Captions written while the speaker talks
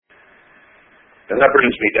And that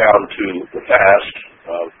brings me down to the fast.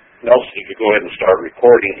 Nelson, you could go ahead and start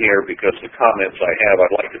recording here because the comments I have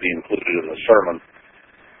I'd like to be included in the sermon.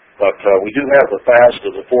 But we do have the fast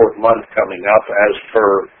of the fourth month coming up as per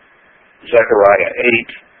Zechariah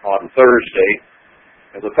 8 on Thursday.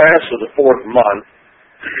 And the fast of the fourth month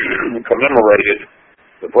commemorated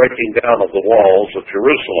the breaking down of the walls of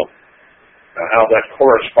Jerusalem. Now, how that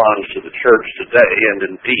corresponds to the church today,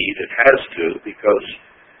 and indeed it has to, because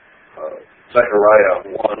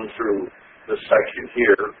Zechariah 1 through this section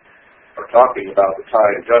here are talking about the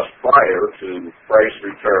time just prior to Christ's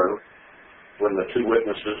return, when the two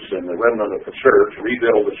witnesses and the remnant of the church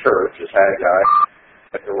rebuild the church, as Haggai,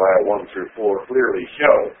 Zechariah 1 through 4 clearly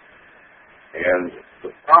show. And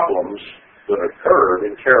the problems that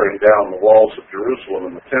occurred in tearing down the walls of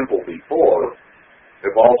Jerusalem and the temple before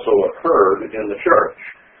have also occurred in the church.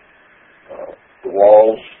 The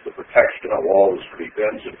walls, the protection of walls for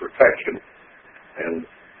defense and protection. And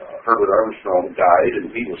Herbert Armstrong died, and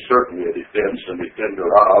he was certainly a defense and defender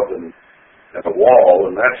of, and a wall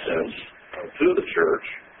in that sense, to the church.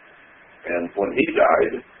 And when he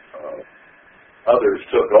died, others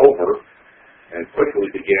took over and quickly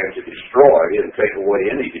began to destroy and take away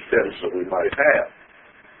any defense that we might have.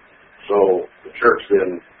 So the church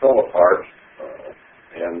then fell apart,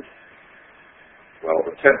 and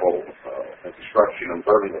the temple, and destruction and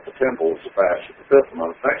burning of the temple is the fast of the fifth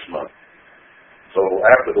month, next month. So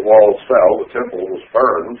after the walls fell, the temple was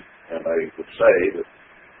burned, and I would say that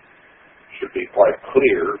it should be quite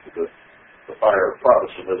clear that the fire of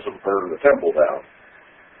Protestantism burned the temple down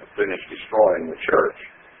and finished destroying the church.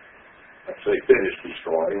 I say finished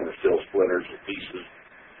destroying, there's still splinters and pieces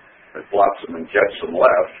and flotsam and jetsam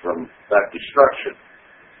left from that destruction.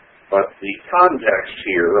 But the context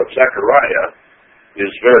here of Zechariah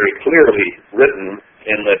is very clearly written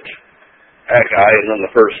in that Haggai and then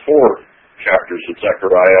the first four chapters of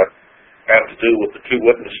Zechariah have to do with the two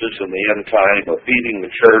witnesses in the end time of feeding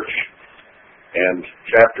the church. And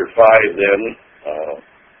chapter 5 then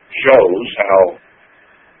shows how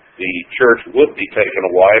the church would be taken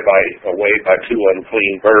away by two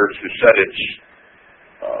unclean birds who set its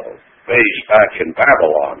base back in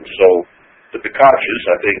Babylon. So the Bekachas,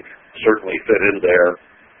 I think, certainly fit in there,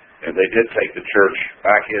 and they did take the church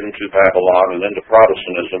back into Babylon and into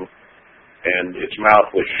Protestantism, and its mouth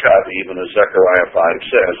was shut, even as Zechariah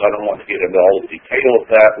 5 says. I don't want to get into all the detail of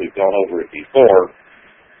that. We've gone over it before.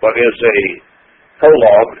 But as a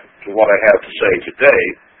prologue to what I have to say today,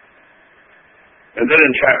 and then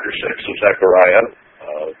in chapter 6 of Zechariah,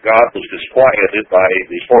 God was disquieted by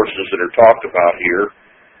these forces that are talked about here,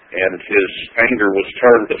 and his anger was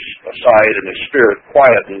turned aside and his spirit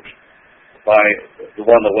quietened by the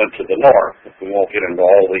one that went to the north. We won't get into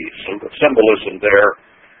all the symbolism there,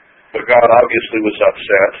 but God obviously was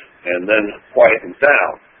upset and then quietened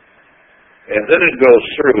down. And then it goes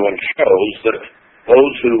through and shows that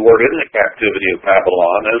those who were in the captivity of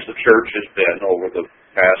Babylon, as the church has been over the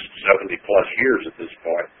past 70-plus years at this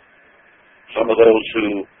point, some of those who,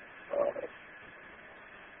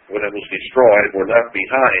 when it was destroyed, were left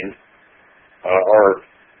behind, are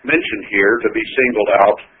mentioned here to be singled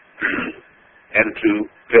out and to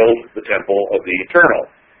build the temple of the eternal.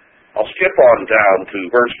 I'll skip on down to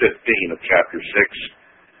verse 15 of chapter 6.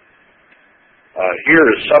 Here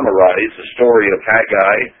is summarized the story of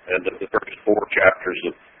Haggai and of the first four chapters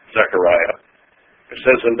of Zechariah. It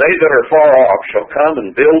says, "And they that are far off shall come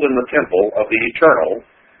and build in the temple of the eternal,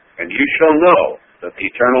 and you shall know that the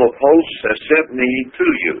eternal of hosts has sent me to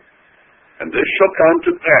you. And this shall come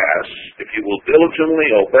to pass, if you will diligently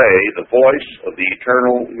obey the voice of the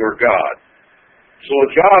eternal your God." So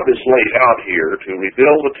a job is laid out here to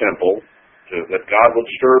rebuild the temple, that God would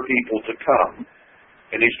stir people to come.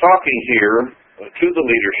 And he's talking here to the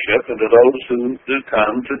leadership and to those who do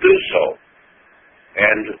come to do so,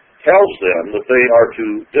 and tells them that they are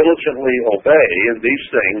to diligently obey, and these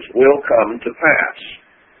things will come to pass.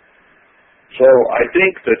 So I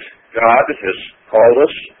think that God has called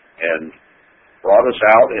us and brought us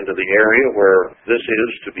out into the area where this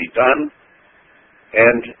is to be done,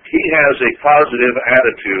 and he has a positive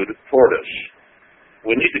attitude toward us.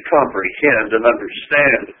 We need to comprehend and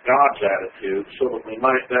understand God's attitude so that we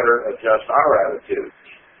might better adjust our attitudes.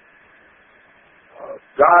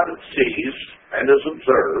 God sees and has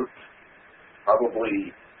observed,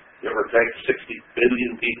 probably give or take 60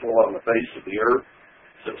 billion people on the face of the earth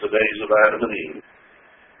since the days of Adam and Eve.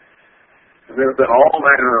 And there have been all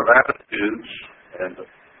manner of attitudes and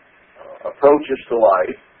approaches to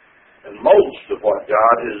life, and most of what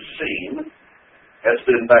God has seen has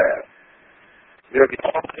been bad. There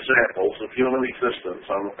are all examples of human existence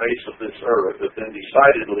on the face of this earth that have been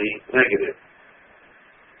decidedly negative.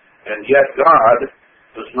 And yet God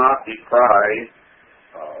does not decry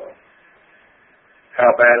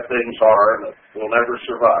how bad things are and that we'll never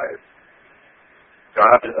survive.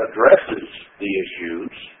 God addresses the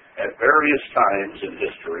issues at various times in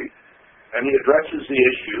history, and he addresses the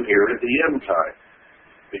issue here at the end time,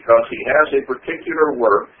 because he has a particular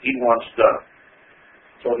work he wants done.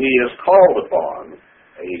 So he has called upon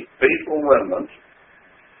a faithful remnant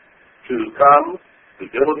to come, to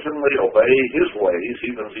diligently obey his ways,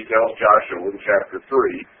 even as he tells Joshua in chapter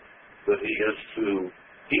 3, that he is to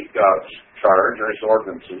keep God's charge or his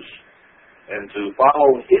ordinances, and to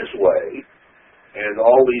follow his way, and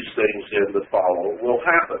all these things then that follow will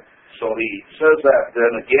happen. So he says that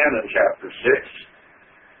then again in chapter 6,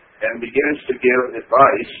 and begins to give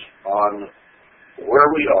advice on where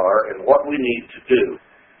we are and what we need to do.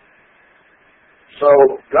 So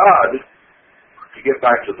God, to get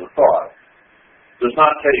back to the thought, does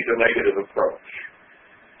not take a negative approach.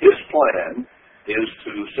 His plan is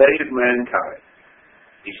to save mankind.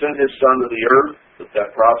 He sent his Son to the earth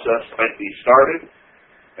that process might be started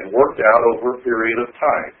and worked out over a period of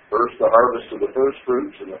time. First, the harvest of the first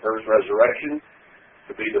fruits and the first resurrection,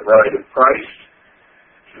 to be the bride of Christ,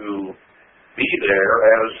 to be there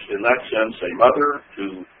as, in that sense, a mother to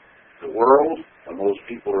the world, and those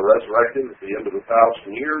people are resurrected at the end of 1,000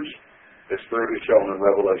 years, as clearly shown in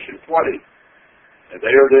Revelation 20. And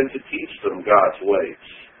they are then to teach them God's ways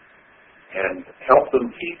and help them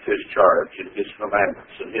keep his charge and his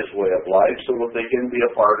commandments and his way of life so that they can be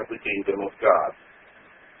a part of the kingdom of God.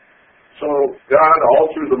 So God, all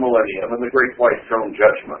through the millennium and the great white throne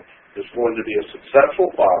judgment, is going to be a successful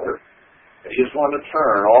Father, and he is going to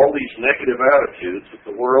turn all these negative attitudes that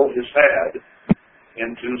the world has had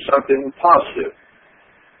into something positive.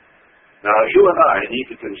 Now, you and I need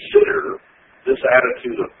to consider this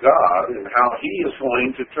attitude of God and how he is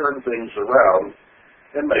going to turn things around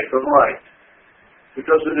and make them right.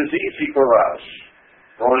 Because it is easy for us,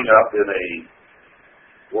 growing up in a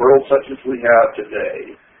world such as we have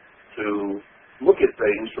today, to look at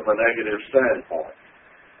things from a negative standpoint.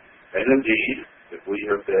 And indeed, if we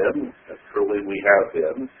have been, and truly we have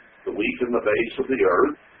been, the weak in the base of the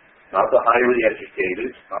earth, not the highly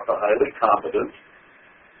educated, not the highly competent,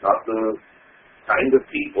 not the kind of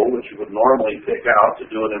people that you would normally pick out to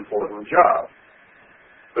do an important job.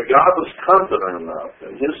 But God was confident enough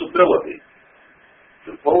in his ability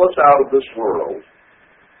to pull us out of this world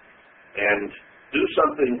and do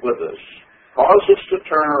something with us, cause us to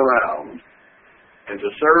turn around and to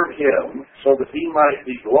serve him so that he might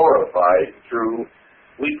be glorified through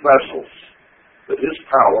weak vessels, that his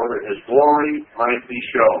power and his glory might be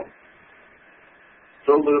shown.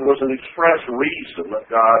 So there was an express reason that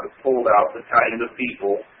God pulled out the kind of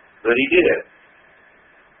people that he did.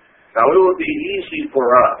 Now, it would be easy for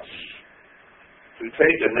us to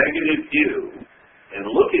take a negative view and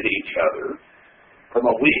look at each other from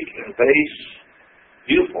a weak and base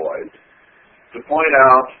viewpoint to point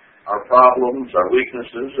out our problems, our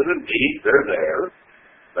weaknesses, and indeed, they're there.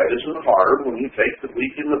 That isn't hard when you take the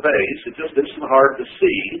weak and the base. It just isn't hard to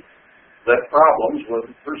see that problems would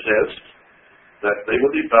persist, that they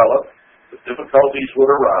would develop, that difficulties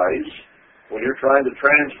would arise when you're trying to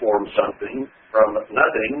transform something from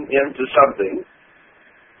nothing into something.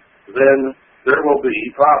 Then there will be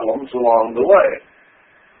problems along the way.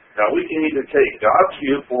 Now, we can either take God's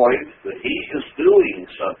viewpoint that he is doing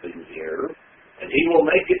something here, and he will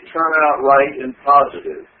make it turn out right and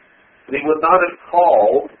positive. And he would not have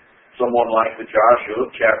called someone like the Joshua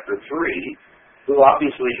of chapter 3, who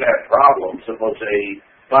obviously had problems and was a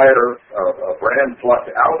brand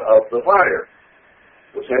plucked out of the fire,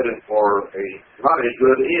 was headed for not a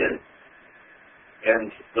good end.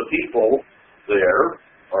 And the people there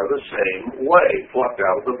are the same way, plucked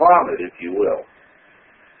out of the vomit, if you will,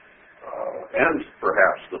 and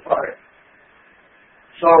perhaps the fire.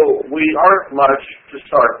 So we aren't much to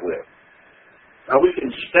start with. Now, we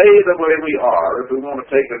can stay the way we are if we want to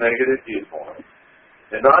take a negative viewpoint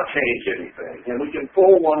and not change anything, and we can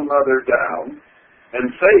pull one another down and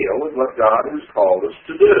fail at what God has called us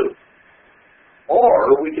to do.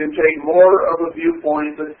 Or we can take more of a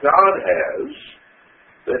viewpoint that God has,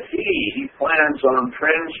 that he plans on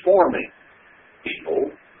transforming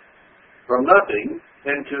people from nothing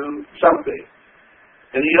into something.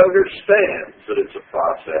 And he understands that it's a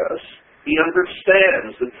process. He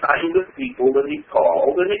understands the kind of people that he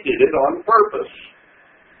called, and he did it on purpose.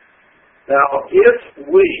 Now, if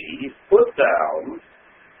we put down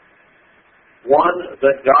one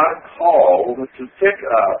that God called to pick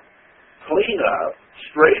up, clean up,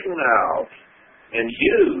 straighten out, and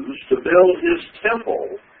use to build his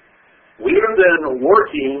temple, we are then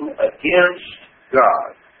working against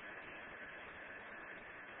God.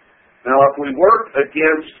 Now, if we work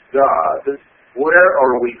against God, where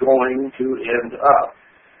are we going to end up,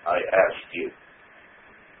 I ask you?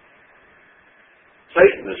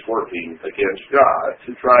 Satan is working against God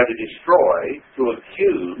to try to destroy, to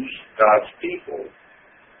accuse God's people,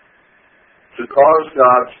 to cause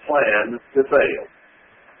God's plan to fail.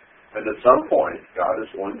 And at some point, God is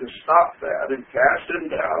going to stop that and cast him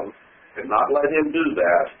down and not let him do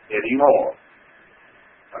that anymore.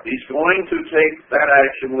 Now, he's going to take that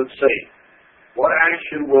action with Satan. What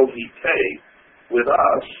action will he take with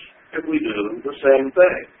us if we do the same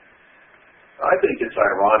thing? I think it's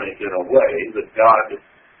ironic in a way that God,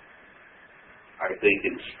 I think,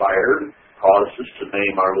 inspired, caused us to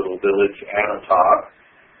name our little village Anatot,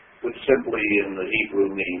 which simply in the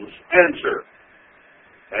Hebrew means answer.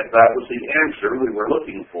 And that was the answer we were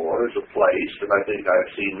looking for as a place, and I think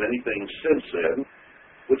I've seen many things since then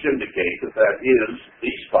which indicate that that is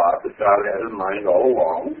the spot that God had in mind all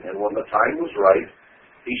along, and when the time was right,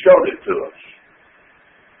 he showed it to us.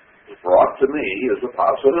 It was brought to me as a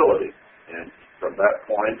possibility. And from that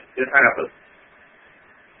point, it happened.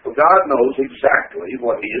 So God knows exactly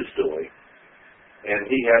what he is doing, and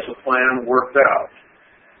he has a plan worked out.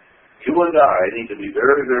 You and I need to be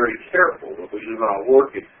very, very careful that we do not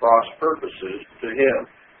work at cross purposes to him.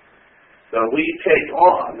 That we take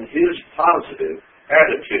on his positive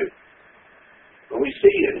attitude. But we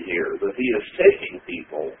see in here that he is taking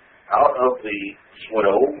people out of the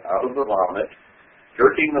swill, out of the vomit,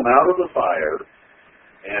 jerking them out of the fire,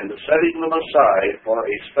 and setting them aside for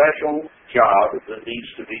a special job that needs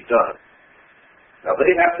to be done. Now,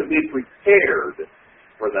 they have to be prepared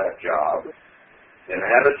for that job in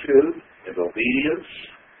attitude and obedience.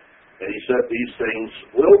 And he said these things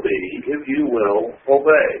will be, if you will,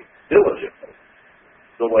 obey diligently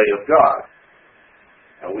the way of God.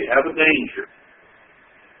 Now, we have a danger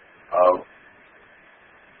of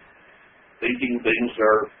thinking things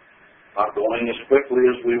are not going as quickly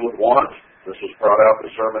as we would want. This was brought out in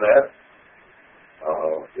the sermonette.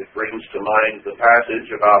 It brings to mind the passage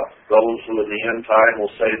about those who in the end time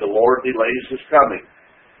will say, the Lord delays his coming,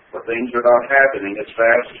 for things are not happening as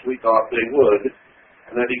fast as we thought they would,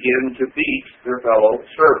 and they begin to beat their fellow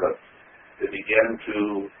servants. They begin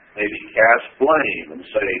to maybe cast blame and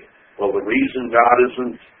say, well, the reason God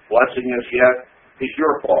isn't blessing us yet is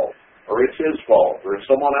your fault, or it's his fault, or it's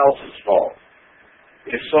someone else's fault.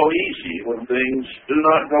 It's so easy when things do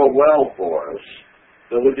not go well for us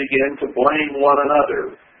that we begin to blame one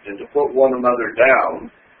another and to put one another down.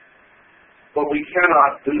 But we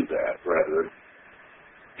cannot do that, brethren.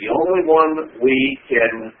 The only one we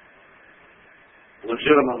can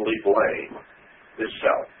legitimately blame is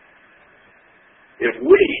self. If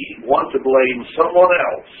we want to blame someone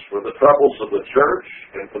else for the troubles of the church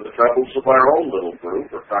and for the troubles of our own little group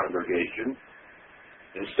or congregation,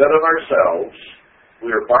 instead of ourselves,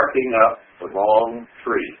 we are barking up the wrong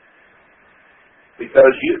tree.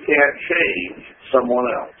 Because you can't change someone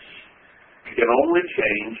else. You can only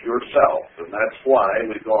change yourself. And that's why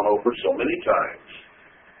we've gone over so many times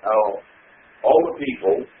how all the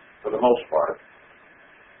people, for the most part,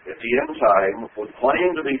 at the end time would claim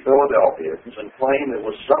to be Philadelphians and claim it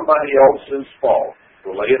was somebody else's fault, the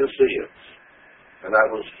Laodiceans. And that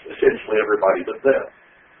was essentially everybody but them.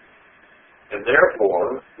 And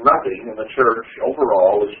therefore, nothing in the church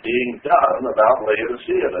overall is being done about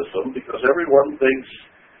Laodiceanism because everyone thinks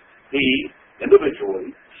he,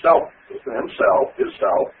 individually, himself, is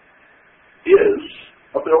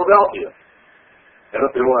a Philadelphian. And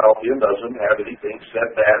a Philadelphian doesn't have anything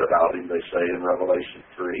said bad about him, they say in Revelation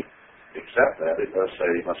 3, except that it does say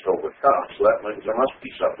he must overcome. So that means there must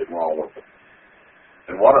be something wrong with him.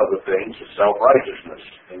 And one of the things is self-righteousness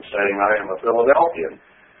in saying, I am a Philadelphian,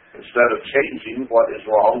 instead of changing what is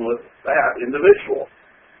wrong with that individual.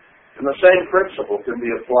 And the same principle can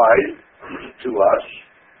be applied to us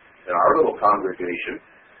in our little congregation.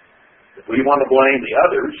 If we want to blame the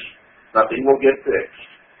others, nothing will get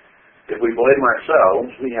fixed. If we blame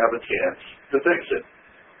ourselves, we have a chance to fix it.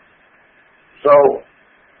 So,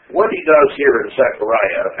 what he does here in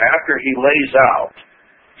Zechariah, after he lays out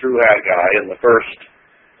through Haggai in the first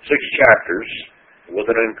 6 chapters, with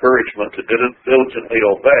an encouragement to diligently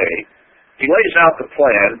obey, he lays out the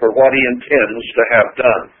plan for what he intends to have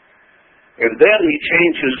done. And then he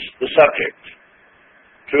changes the subject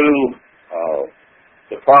to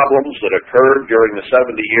the problems that occurred during the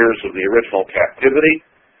 70 years of the original captivity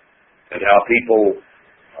and how people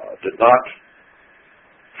did not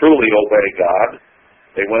truly obey God.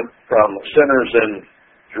 They went from sinners in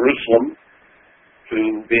Jerusalem to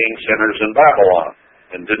being sinners in Babylon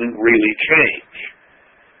and didn't really change.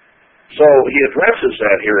 So he addresses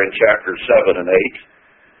that here in chapters 7 and 8.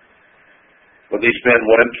 these men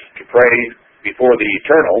went to pray before the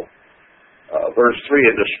Eternal, verse 3,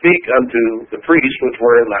 and to speak unto the priests which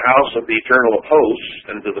were in the house of the Eternal of hosts,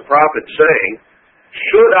 and to the prophet, saying,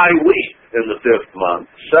 should I weep in the 5th month,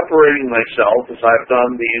 separating myself as I have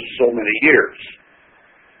done these so many years?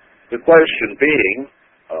 The question being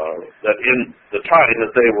that in the time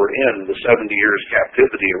that they were in the 70 years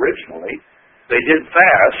captivity originally, they did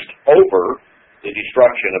fast over the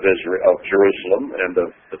destruction of Israel, of Jerusalem and of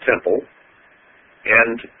the temple.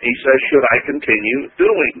 And he says, should I continue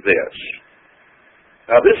doing this?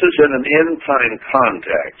 Now this is in an end-time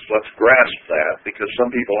context. Let's grasp that, because some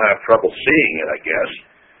people have trouble seeing it, I guess.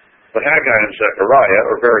 But Haggai and Zechariah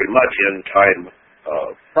are very much end-time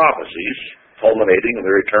prophecies, culminating in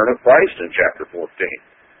the return of Christ in chapter 14.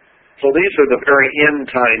 So these are the very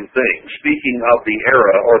end-time things, speaking of the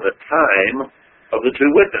era or the time of the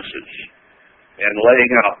two witnesses, and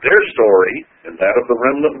laying out their story and that of the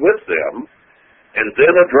remnant with them, and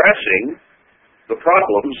then addressing the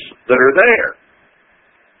problems that are there.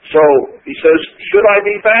 So he says, should I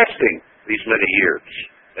be fasting these many years?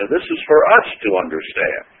 And this is for us to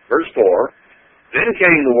understand. Verse 4, then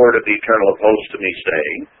came the word of the Eternal of hosts to me,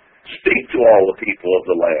 saying, speak to all the people of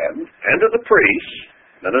the land, and to the priests,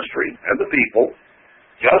 ministry, and the people,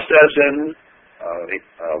 just as in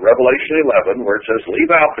Revelation 11, where it says, leave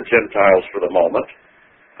out the Gentiles for the moment,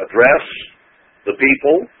 address the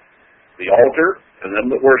people, the altar, and them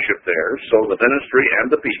that worship there, so the ministry and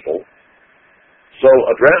the people. So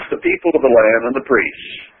address the people of the land and the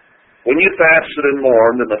priests. When you fasted and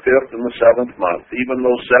mourned in the 5th and the 7th month, even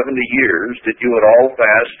those 70 years, did you at all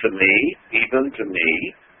fast to me, even to me?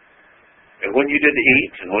 And when you did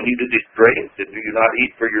eat, and when you did drink, did you not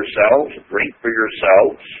eat for yourselves, drink for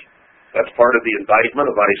yourselves? That's part of the indictment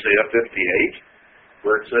of Isaiah 58,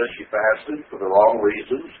 where it says you fasted for the wrong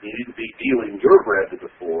reasons. You need to be dealing your bread to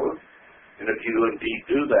the poor. And if you indeed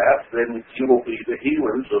do that, then you will be the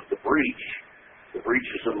healers of the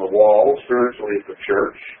breaches in the wall, spiritually at the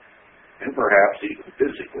church, and perhaps even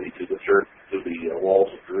physically to the church, to the walls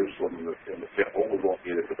of Jerusalem and the temple. We won't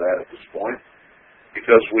get into that at this point,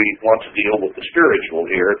 because we want to deal with the spiritual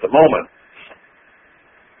here at the moment.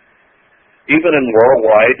 Even in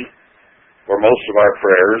worldwide, for most of our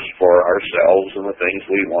prayers for ourselves and the things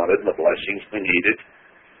we wanted and the blessings we needed,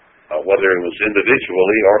 whether it was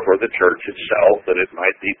individually or for the church itself, that it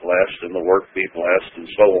might be blessed and the work be blessed and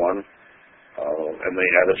so on, and they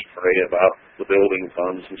had us pray about the building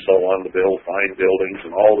funds and so on, to build fine buildings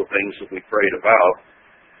and all the things that we prayed about.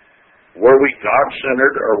 Were we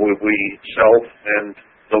God-centered, or were we self and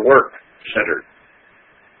the work-centered?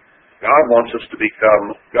 God wants us to become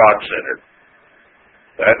God-centered.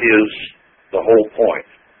 That is the whole point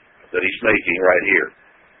that he's making right here.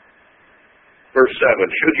 Verse 7,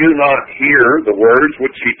 should you not hear the words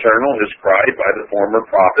which the Eternal has cried by the former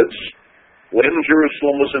prophets, when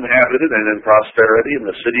Jerusalem was inhabited and in prosperity, and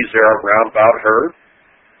the cities thereof round about her,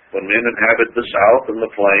 when men inhabited the south and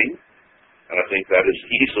the plain? And I think that is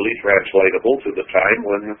easily translatable to the time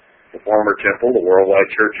when the former temple, the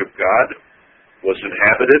worldwide church of God, was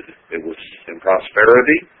inhabited. It was in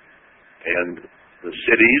prosperity, and the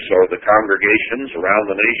cities or the congregations around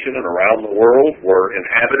the nation and around the world were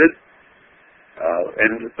inhabited,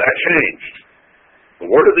 and that changed. The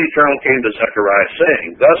word of the Eternal came to Zechariah, saying,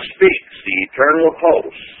 thus speaks the Eternal of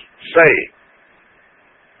hosts, saying.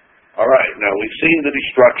 All right, now we've seen the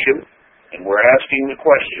destruction, and we're asking the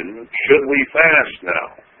question, should we fast now?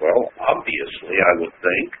 Well, obviously, I would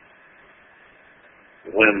think,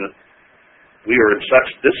 when we are in such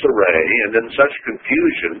disarray and in such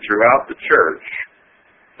confusion throughout the church,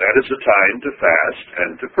 that is a time to fast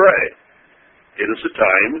and to pray. It is a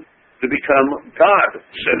time to become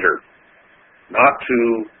God-centered, not to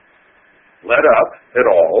let up at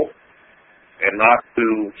all, and not to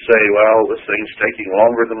say, well, this thing's taking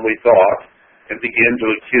longer than we thought, and begin to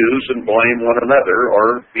accuse and blame one another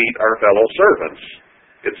or beat our fellow servants.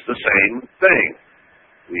 It's the same thing.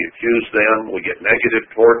 We accuse them, we get negative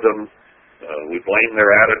toward them, we blame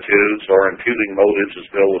their attitudes or imputing motives, as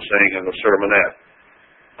Bill was saying in the sermonette.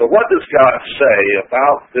 But what does God say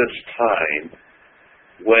about this time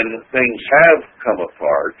when things have come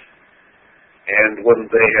apart and when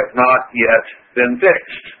they have not yet been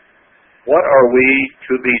fixed? What are we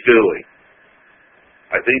to be doing?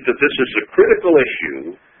 I think that this is a critical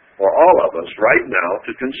issue for all of us right now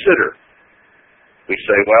to consider. We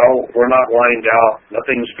say, well, we're not lined out,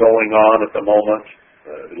 nothing's going on at the moment,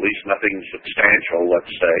 at least nothing substantial,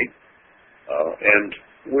 let's say, and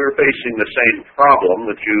we're facing the same problem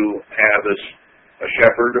that you have as a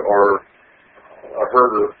shepherd or a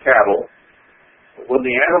herder of cattle. When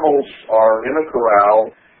the animals are in a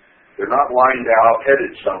corral, They're not lined out,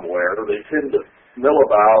 headed somewhere. They tend to mill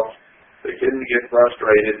about. They tend to get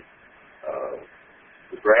frustrated.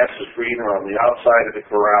 The grass is greener on the outside of the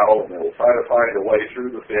corral, and they'll try to find a way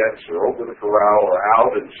through the fence or over the corral or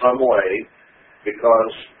out in some way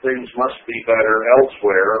because things must be better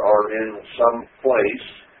elsewhere or in some place.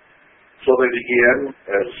 So they begin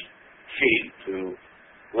as sheep to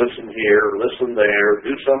listen here, listen there,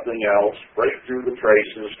 do something else, break through the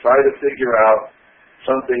traces, try to figure out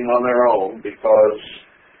something on their own because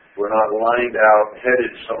we're not lined out,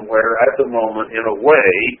 headed somewhere at the moment in a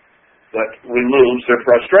way that removes their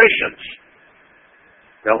frustrations.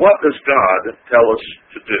 Now, what does God tell us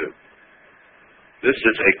to do? This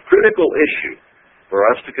is a critical issue for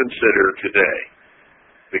us to consider today,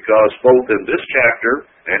 because both in this chapter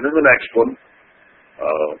and in the next one,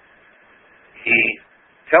 he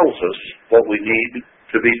tells us what we need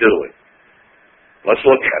to be doing. Let's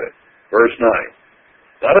look at it. Verse 9.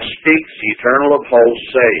 Thus speaks the Eternal of hosts,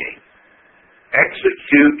 saying,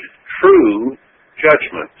 execute true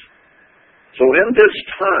judgment. So in this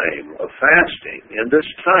time of fasting, in this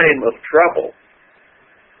time of trouble,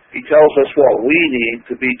 he tells us what we need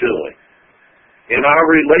to be doing in our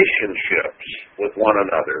relationships with one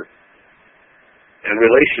another. And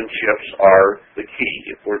relationships are the key.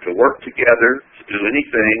 If we're to work together, to do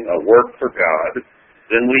anything, a work for God,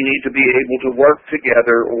 then we need to be able to work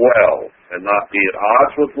together well and not be at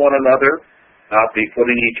odds with one another, not be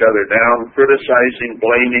putting each other down, criticizing,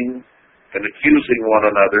 blaming, and accusing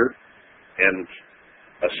one another, and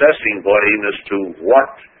assessing blame as to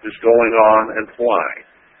what is going on and why.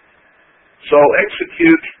 So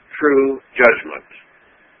execute true judgment.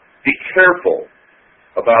 Be careful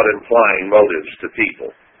about implying motives to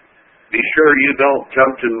people. Be sure you don't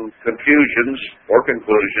jump to confusions or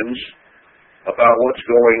conclusions about what's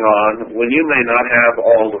going on when you may not have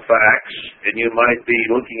all the facts, and you might be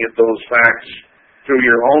looking at those facts through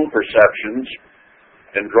your own perceptions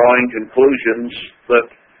and drawing conclusions that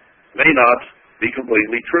may not be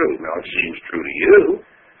completely true. Now, it seems true to you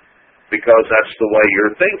because that's the way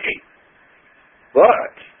you're thinking.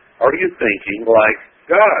 But are you thinking like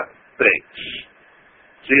God thinks?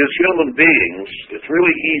 See, as human beings, it's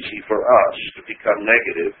really easy for us to become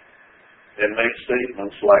negative and make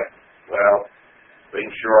statements like, well,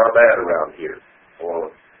 things sure are bad around here.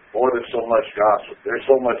 Or, boy, there's so much gossip. There's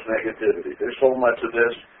so much negativity. There's so much of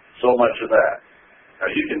this, so much of that. Now,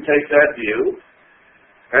 you can take that view,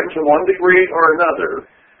 and to one degree or another,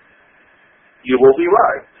 you will be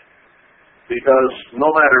right. Because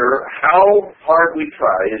no matter how hard we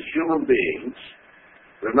try as human beings,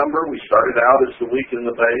 remember we started out as the weak in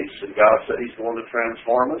the base, and God said He's going to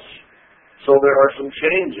transform us. So there are some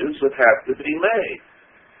changes that have to be made.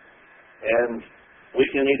 And we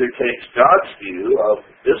can either take God's view of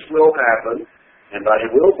this will happen, and I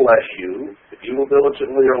will bless you, if you will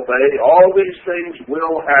diligently obey, all these things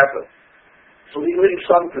will happen. So He leaves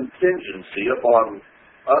some contingency upon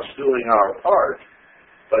us doing our part,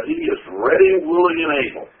 but He is ready, willing, and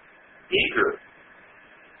able, eager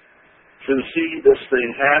to see this thing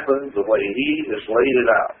happen the way He has laid it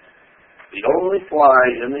out. The only fly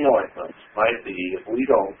in the ointment might be if we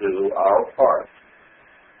don't do our part,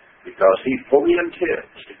 because He fully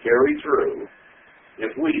intends to carry through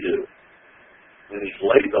if we do. And He's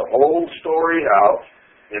laid the whole story out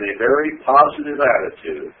in a very positive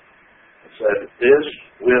attitude and said, this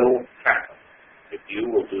will happen if you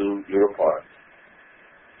will do your part.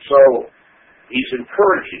 So He's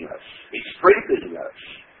encouraging us, He's strengthening us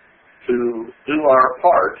to do our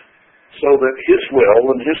part so that His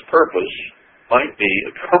will and His purpose might be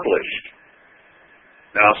accomplished.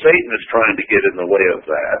 Now, Satan is trying to get in the way of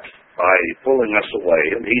that by pulling us away,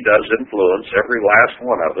 and he does influence every last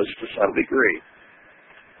one of us to some degree.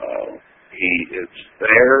 He is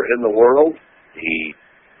there in the world. He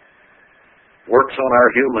works on our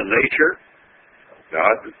human nature.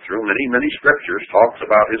 God, through many, many scriptures, talks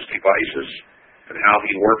about His devices and how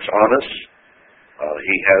He works on us.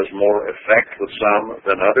 He has more effect with some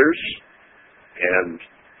than others, and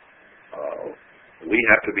we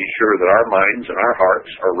have to be sure that our minds and our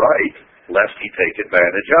hearts are right, lest He take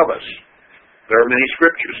advantage of us. There are many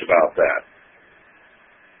scriptures about that.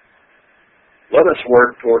 Let us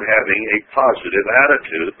work toward having a positive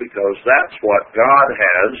attitude, because that's what God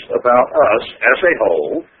has about us as a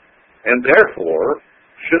whole, and therefore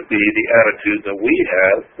should be the attitude that we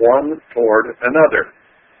have one toward another.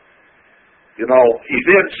 You know,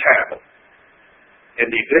 events happen, and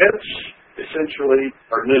events essentially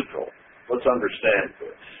are neutral. Let's understand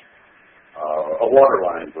this. A water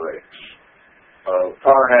line breaks. A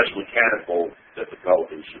car has mechanical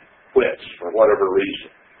difficulties, it quits for whatever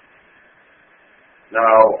reason.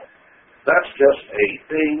 Now, That's just a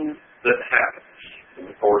thing that happens in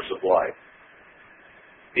the course of life.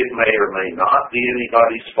 It may or may not be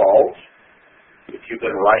anybody's fault. If you've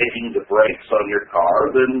been riding the brakes on your car,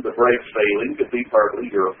 then the brakes failing could be partly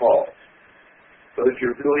your fault. But if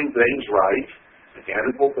you're doing things right,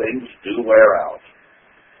 mechanical things do wear out.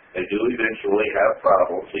 They do eventually have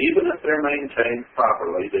problems. Even if they're maintained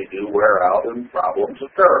properly, they do wear out and problems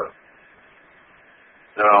occur.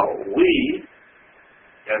 Now, we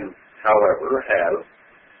can, however, have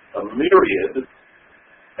a myriad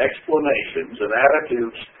explanations and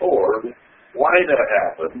attitudes toward why that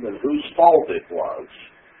happened and whose fault it was.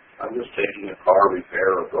 I'm just taking a car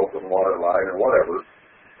repair, a broken water line, or whatever,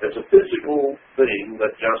 as a physical thing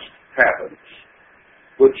that just happens,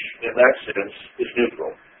 which in that sense is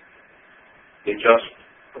neutral. It just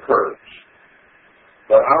occurs.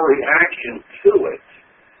 But our reaction to it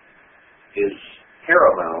is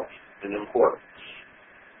paramount in importance.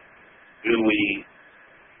 Do we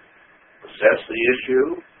assess the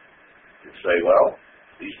issue and say, well,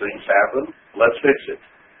 these things happen, let's fix it.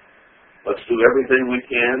 Let's do everything we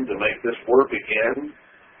can to make this work again.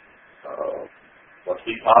 Let's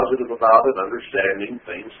be positive about it, understanding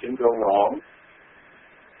things can go wrong,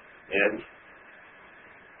 and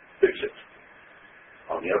fix it.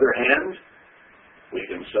 On the other hand, we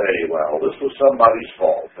can say, well, this was somebody's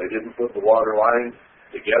fault. They didn't put the water line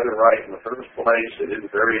together right in the first place. They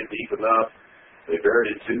didn't bury it deep enough. They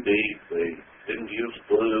buried it too deep. They didn't use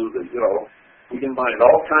glue. We can find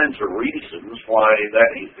all kinds of reasons why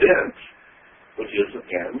that event, which is,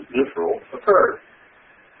 again, neutral, occurred.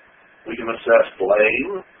 We can assess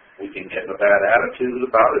blame. We can get in a bad attitude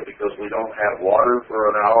about it because we don't have water for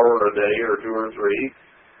an hour or a day or two or three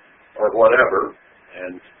or whatever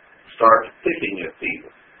and start picking at people.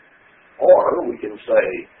 Or we can say,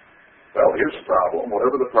 well, here's the problem,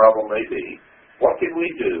 whatever the problem may be. What can we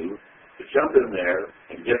do to jump in there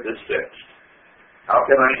and get this fixed? How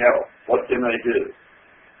can I help? What can I do?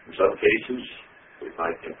 In some cases, we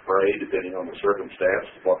might can pray, depending on the circumstance,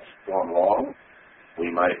 what's gone wrong. We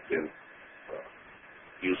might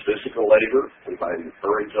use physical labor. We might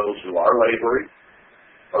encourage those who are laboring,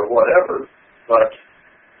 or whatever. But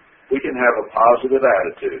we can have a positive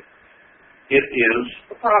attitude. It is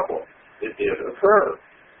a problem. It did occur.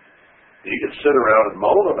 You can sit around and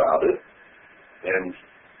moan about it and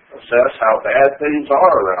assess how bad things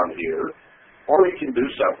are around here, or you can do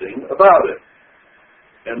something about it.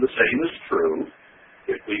 And the same is true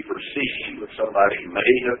if we perceive that somebody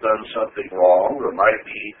may have done something wrong or might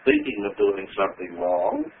be thinking of doing something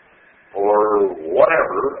wrong or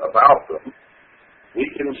whatever about them. We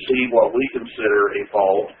can see what we consider a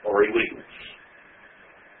fault or a weakness.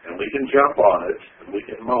 And we can jump on it, and we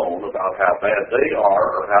can moan about how bad they are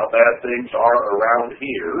or how bad things are around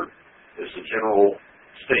here, is the general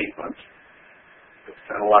statement. It's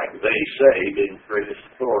kind of like they say being the greatest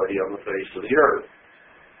authority on the face of the earth.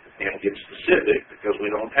 We can't get specific because we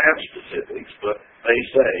don't have specifics, but they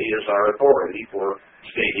say is our authority for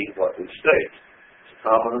stating what we state. It's a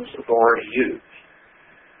common authority used.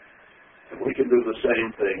 And we can do the same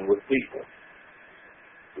thing with people.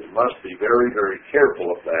 We must be very, very careful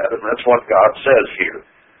of that, and that's what God says here.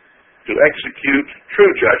 To execute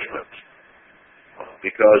true judgment.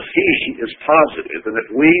 Because He is positive, and if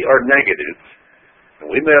we are negative, and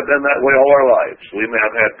we may have been that way all our lives. We may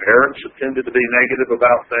have had parents that tended to be negative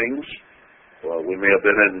about things. Well, we may have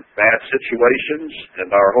been in bad situations, and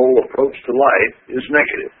our whole approach to life is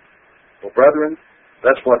negative. Well, brethren,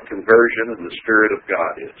 that's what conversion in the Spirit of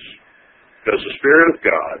God is. Because the Spirit of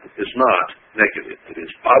God is not negative. It is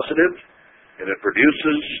positive, and it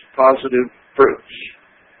produces positive fruits.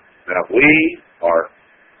 Now, if we are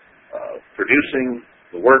producing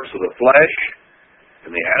the works of the flesh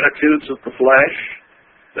and the attitudes of the flesh,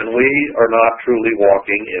 then we are not truly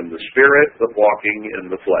walking in the Spirit, but walking in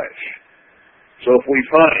the flesh. So if we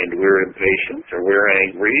find we're impatient, or we're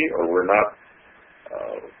angry, or we're not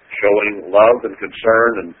showing love and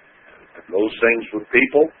concern and those things with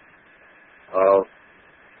people,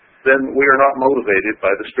 then we are not motivated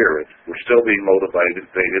by the Spirit. We're still being motivated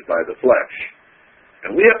by the flesh.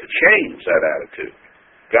 And we have to change that attitude.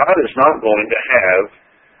 God is not going to have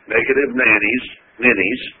negative ninnies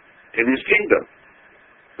in His kingdom.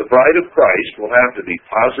 The bride of Christ will have to be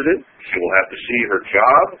positive. She will have to see her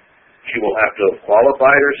job. She will have to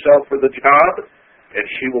qualify herself for the job. And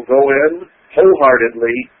she will go in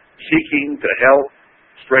wholeheartedly seeking to help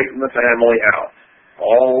straighten the family out.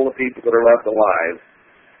 All the people that are left alive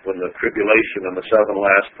when the tribulation and the 7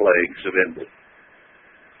 last plagues have ended.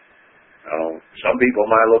 Now, some people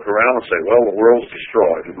might look around and say, well, the world's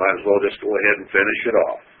destroyed. We might as well just go ahead and finish it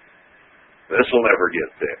off. This will never get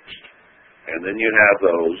fixed. And then you have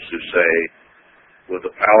those who say, with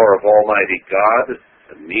the power of Almighty God,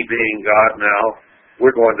 and me being God now,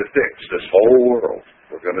 we're going to fix this whole world.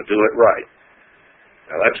 We're going to do it right.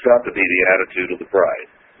 Now that's got to be the attitude of the bride.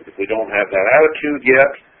 If we don't have that attitude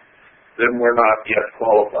yet, then we're not yet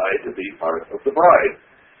qualified to be part of the bride.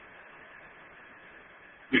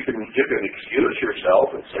 You can excuse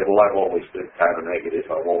yourself and say, well, I've always been kind of negative.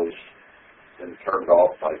 I've always been turned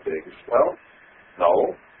off by things. Well, no.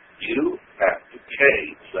 You have to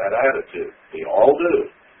change that attitude. We all do.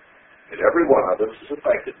 And every one of us is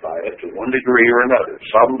affected by it to one degree or another.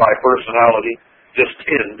 Some by personality just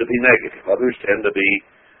tend to be negative. Others tend to be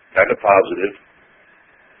kind of positive.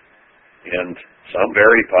 And some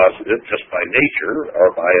very positive just by nature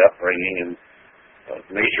or by upbringing and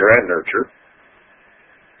nature and nurture.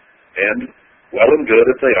 And well and good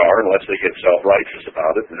if they are, unless they get self-righteous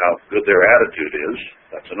about it and how good their attitude is.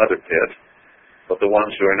 That's another pit. But the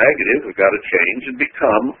ones who are negative, we've got to change and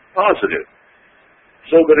become positive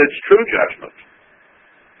so that it's true judgment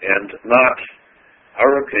and not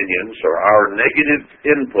our opinions or our negative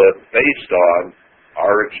input based on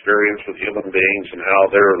our experience with human beings and how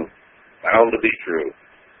they're bound to be true.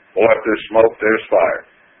 Oh, if there's smoke, there's fire.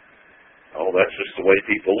 Oh, that's just the way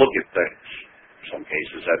people look at things. Some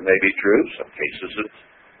cases that may be true, some cases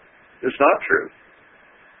it's not true.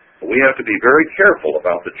 But we have to be very careful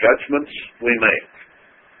about the judgments we make.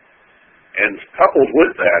 And coupled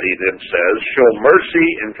with that, he then says, show mercy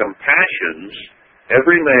and compassions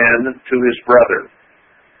every man to his brother.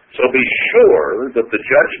 So be sure that the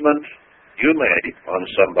judgment you make on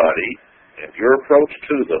somebody and your approach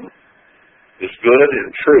to them is good and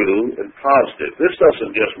true and positive. This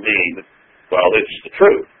doesn't just mean, well, it's the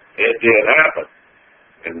truth. It did happen,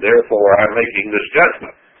 and therefore I'm making this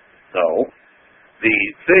judgment. No. The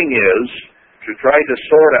thing is to try to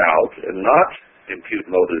sort out and not impute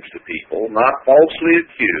motives to people, not falsely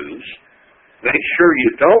accuse, make sure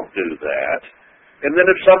you don't do that, and then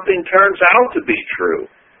if something turns out to be true,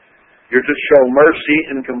 you're to show mercy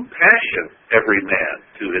and compassion every man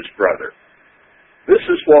to his brother. This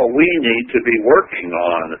is what we need to be working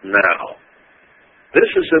on now.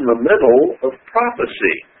 This is in the middle of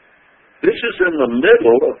prophecy. This is in the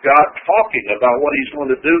middle of God talking about what he's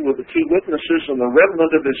going to do with the two witnesses and the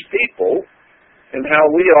remnant of his people and how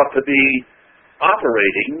we ought to be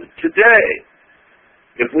operating today.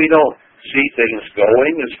 If we don't see things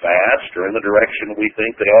going as fast or in the direction we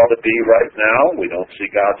think they ought to be right now, we don't see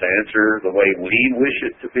God's answer the way we wish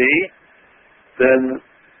it to be, then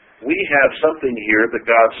we have something here that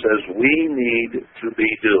God says we need to be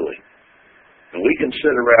doing. And we can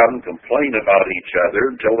sit around and complain about each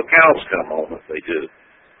other until the cows come home if they do.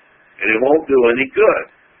 And it won't do any good.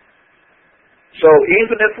 So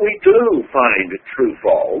even if we do find true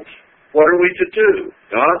faults, what are we to do?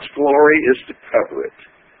 God's glory is to cover it.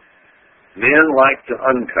 Men like to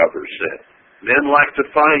uncover sin. Men like to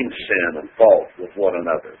find sin and fault with one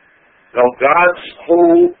another. Now God's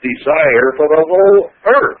whole desire for the whole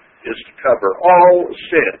earth is to cover all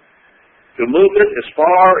sin. To move it as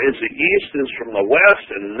far as the east is from the west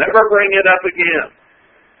and never bring it up again.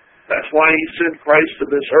 That's why he sent Christ to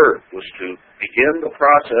this earth, was to begin the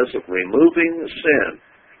process of removing the sin.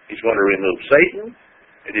 He's going to remove Satan,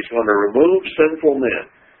 and he's going to remove sinful men.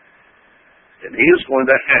 And he is going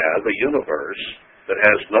to have a universe that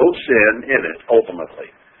has no sin in it, ultimately.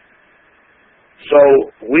 So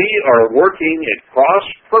we are working at cross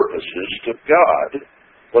purposes to God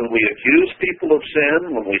when we accuse people of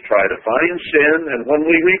sin, when we try to find sin, and when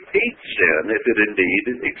we repeat sin, if it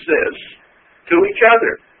indeed exists, to each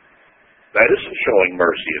other. That isn't showing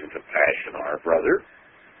mercy and compassion, our brother.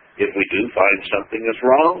 If we do find something is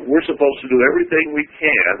wrong, we're supposed to do everything we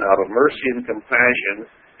can out of mercy and compassion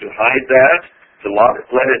to hide that, to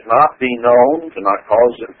let it not be known, to not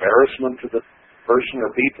cause embarrassment to the person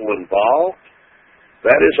or people involved.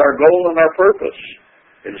 That is our goal and our purpose.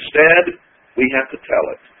 Instead, we have to tell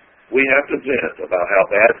it. We have to vent about how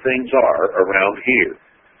bad things are around here.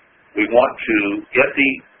 We want to get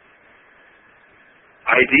the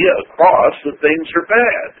idea across that things are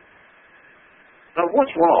bad. Now,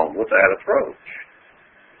 what's wrong with that approach?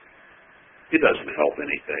 It doesn't help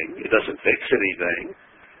anything. It doesn't fix anything.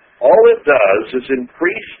 All it does is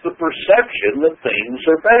increase the perception that things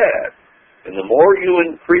are bad. And the more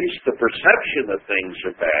you increase the perception that things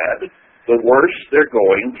are bad, the worse they're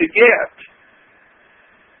going to get.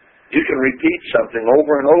 You can repeat something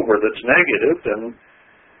over and over that's negative, and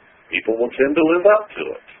people will tend to live up to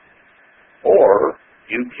it. Or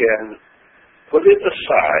you can put it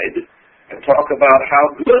aside and talk about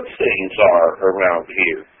how good things are around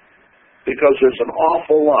here. Because there's an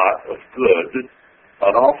awful lot of good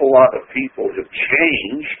An awful lot of people have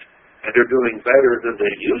changed, and they're doing better than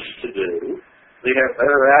they used to do. They have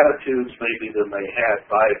better attitudes maybe than they had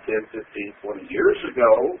 5, 10, 15, 20 years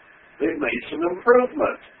ago. They've made some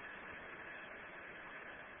improvement.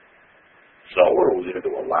 So are we going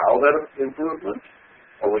to allow that improvement?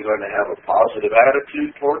 Are we going to have a positive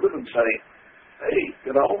attitude toward them and say, hey,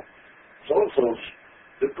 so-and-so's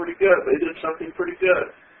did pretty good. They did something pretty good.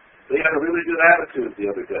 They had a really good attitude the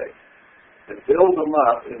other day. And build them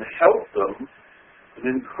up and help them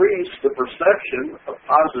and increase the perception of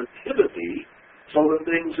positivity so that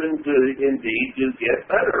things indeed do get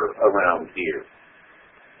better around here.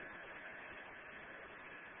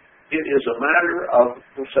 It is a matter of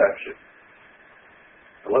perception.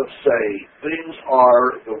 Let's say things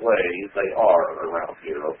are the way they are around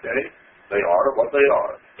here, okay? They are what they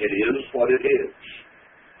are. It is what it is.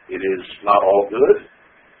 It is not all good.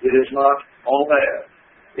 It is not all bad.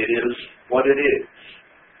 It is what it is.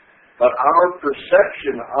 But our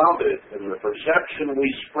perception of it and the perception we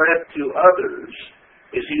spread to others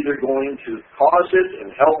is either going to cause it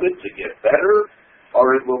and help it to get better,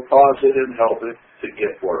 or it will cause it and help it to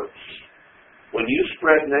get worse. When you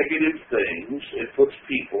spread negative things, it puts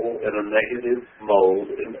people in a negative mode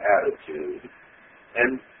and attitude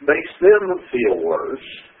and makes them feel worse,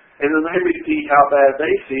 and then they repeat how bad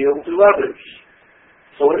they feel to others.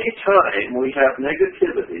 So any time we have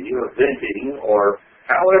negativity or venting or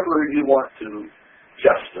however you want to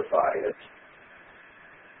justify it,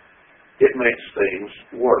 it makes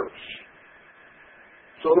things worse.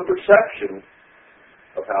 So the perception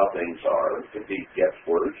of how things are indeed gets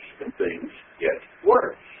worse and things get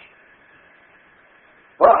worse.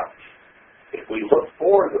 But if we look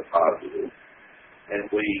for the positive and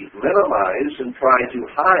we minimize and try to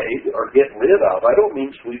hide or get rid of, I don't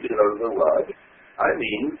mean sweep it under the rug, I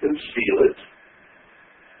mean conceal it,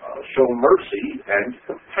 show mercy and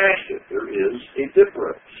compassion. There is a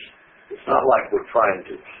difference. It's not like we're trying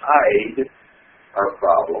to hide our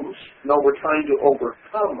problems. No, we're trying to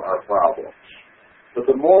overcome our problems. But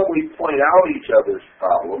the more we point out each other's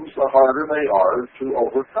problems, the harder they are to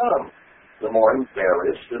overcome. The more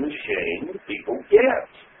embarrassed and ashamed people get.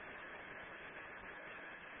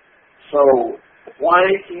 So, why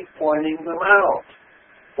keep pointing them out?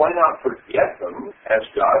 Why not forget them, as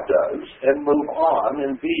God does, and move on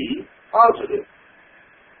and be positive?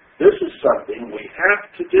 This is something we have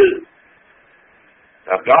to do.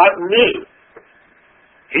 Now, God knew.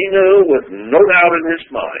 He knew with no doubt in his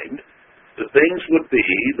mind that things would be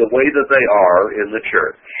the way that they are in the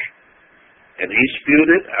church. And he spewed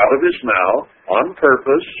it out of his mouth on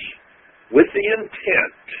purpose with the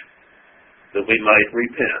intent that we might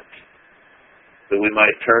repent, that we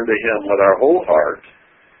might turn to him with our whole heart,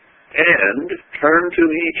 and turn to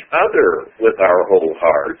each other with our whole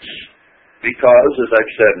hearts, because, as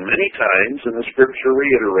I've said many times, and the Scripture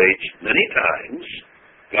reiterates many times,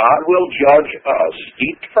 God will judge us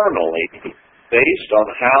eternally based on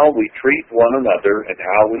how we treat one another and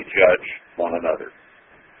how we judge one another.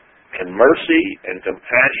 And mercy and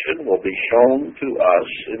compassion will be shown to us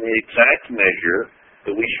in the exact measure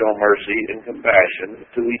that we show mercy and compassion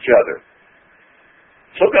to each other.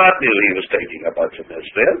 So God knew he was taking a bunch of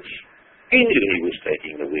misfits. He knew he was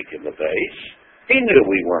taking the weak in the face. He knew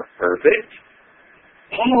we weren't perfect.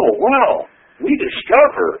 Oh, well, we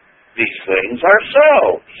discover these things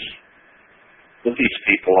ourselves. But these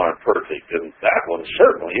people aren't perfect, and that one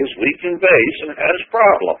certainly is weak in base and has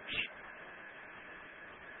problems.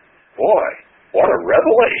 Boy, what a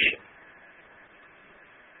revelation.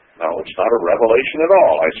 No, it's not a revelation at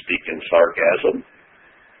all. I speak in sarcasm.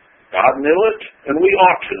 God knew it, and we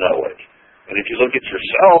ought to know it. And if you look at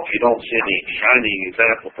yourself, you don't see any shining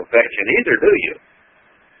example of perfection either, do you?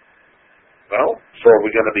 Well, so are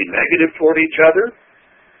we going to be negative toward each other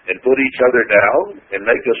and put each other down and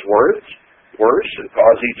make us worse and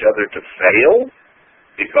cause each other to fail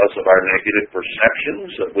because of our negative perceptions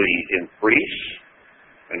that we increase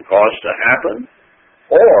and cause to happen?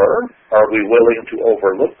 Or are we willing to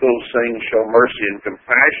overlook those things, show mercy and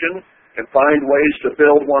compassion, and find ways to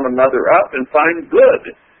build one another up and find good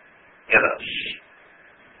in us?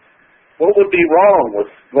 What would be wrong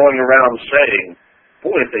with going around saying,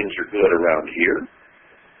 boy, things are good around here.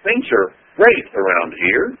 Things are great around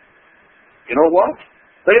here. You know what?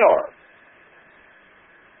 They are.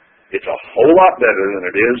 It's a whole lot better than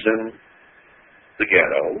it is in the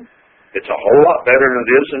ghetto. It's a whole lot better than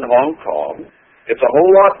it is in Hong Kong. It's a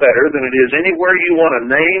whole lot better than it is anywhere you want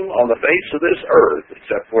to name on the face of this earth,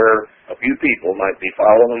 except where a few people might be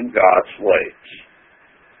following God's ways.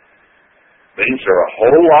 Things are a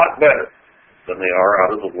whole lot better than they are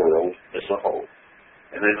out of the world as a whole.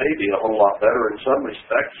 And they may be a whole lot better in some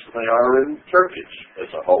respects than they are in churches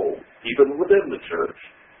as a whole, even within the church,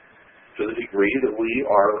 to the degree that we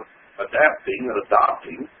are adapting and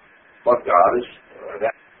adopting what God is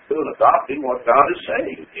adopting what God is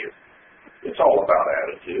saying here. It's all about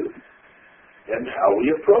attitude and how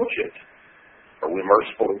we approach it. Are we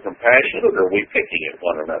merciful and compassionate, or are we picking at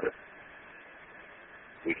one another?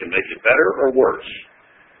 We can make it better or worse.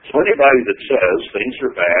 So anybody that says things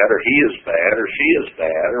are bad, or he is bad, or she is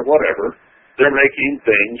bad, or whatever, they're making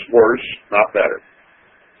things worse, not better.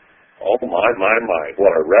 Oh my,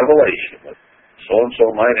 what a revelation that so-and-so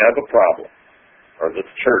might have a problem, or that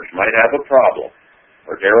the church might have a problem,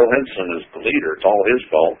 or Darryl Henson is the leader, it's all his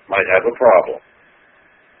fault, might have a problem.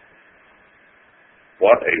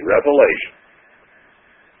 What a revelation.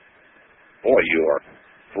 Boy, you are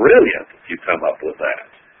brilliant if you come up with that.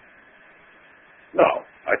 No,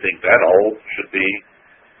 I think that all should be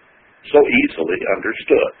so easily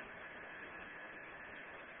understood.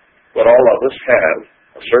 But all of us have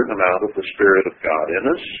a certain amount of the Spirit of God in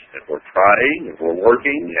us, and we're trying, and we're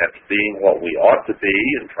working at being what we ought to be,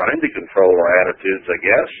 and trying to control our attitudes, I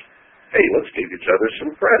guess. Hey, let's give each other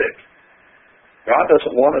some credit. God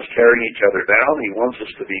doesn't want us tearing each other down. He wants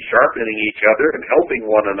us to be sharpening each other and helping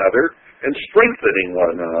one another and strengthening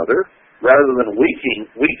one another, rather than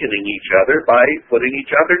weakening each other by putting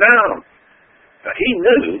each other down. Now, he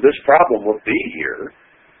knew this problem would be here,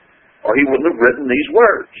 or he wouldn't have written these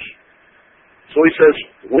words. So he says,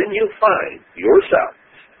 when you find yourself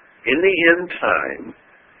in the end time,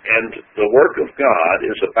 and the work of God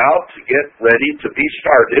is about to get ready to be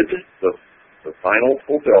started, the final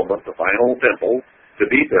fulfillment, the final temple to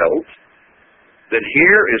be built, then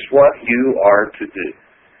here is what you are to do.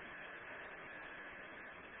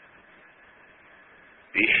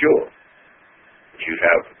 Be sure that you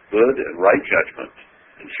have good and right judgment,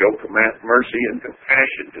 and show mercy and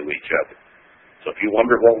compassion to each other. So if you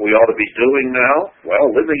wonder what we ought to be doing now, well,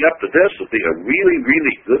 living up to this would be a really,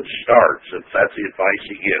 really good start, since that's the advice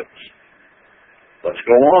he gives. Let's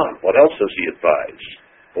go on. What else does he advise?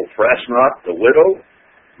 Oppress not the widow,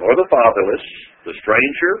 nor the fatherless, the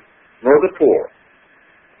stranger, nor the poor.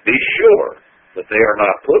 Be sure that they are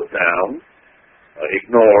not put down,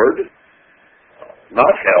 ignored,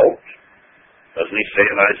 not helped. Doesn't he say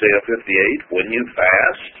in Isaiah 58, when you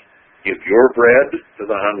fast, give your bread to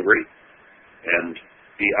the hungry, and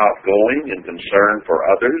be outgoing and concerned for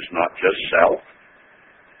others, not just self?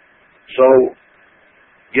 So,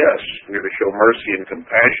 yes, we're to show mercy and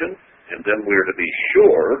compassion, and then we're to be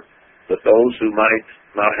sure that those who might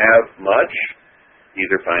not have much,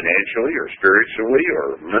 either financially or spiritually or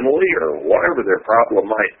mentally or whatever their problem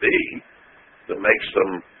might be, that makes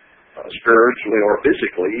them spiritually or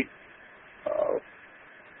physically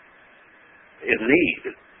in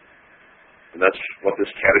need. And that's what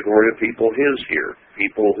this category of people is here.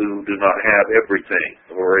 People who do not have everything,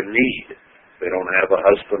 who are in need. They don't have a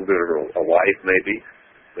husband or a wife, maybe.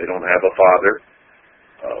 They don't have a father.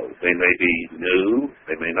 They may be new.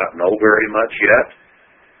 They may not know very much yet.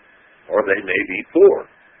 Or they may be poor.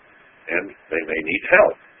 And they may need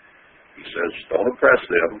help. He says, don't oppress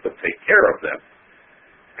them, but take care of them.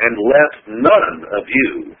 And let none of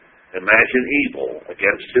you imagine evil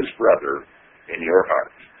against his brother in your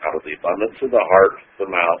heart. Out of the abundance of the heart, the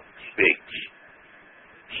mouth speaks.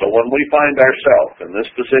 So when we find ourselves in this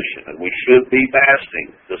position, and we should be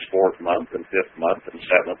fasting this 4th month and 5th month and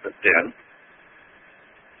 7th and 10th,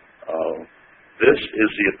 this is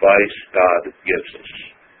the advice God gives us.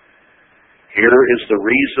 Here is the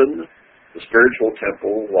reason the spiritual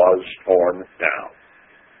temple was torn down.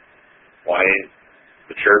 Why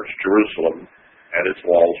the church, Jerusalem, had its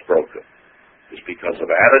walls broken. It's because of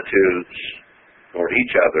attitudes toward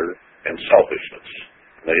each other and selfishness,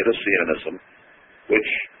 Laodiceanism, which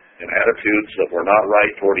in attitudes that were not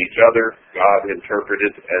right toward each other, God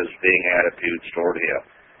interpreted as being attitudes toward him.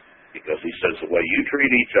 Because he says the way you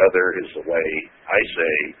treat each other is the way I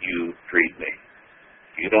say you treat me.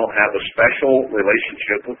 You don't have a special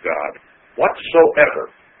relationship with God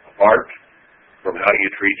whatsoever apart from how you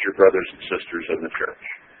treat your brothers and sisters in the church.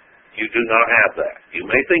 You do not have that. You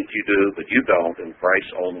may think you do, but you don't in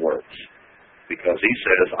Christ's own words. Because he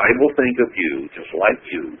says, I will think of you just like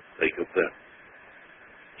you think of them.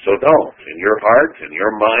 So don't, in your heart, in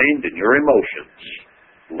your mind, in your emotions,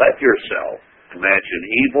 let yourself imagine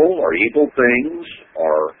evil or evil things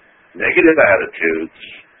or negative attitudes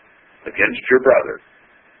against your brother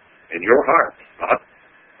in your heart.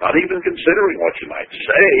 Not even considering what you might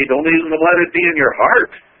say. Don't even let it be in your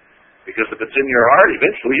heart. Because if it's in your heart,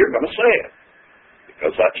 eventually you're going to say it.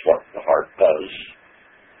 Because that's what the heart does.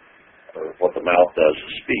 Or what the mouth does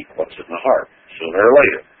is speak what's in the heart. Sooner or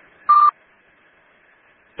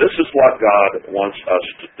what God wants us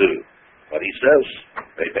to do. But he says,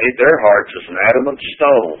 they made their hearts as an adamant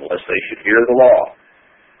stone, lest they should hear the law.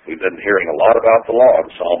 We've been hearing a lot about the law in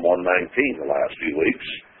Psalm 119 the last few weeks.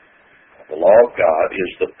 The law of God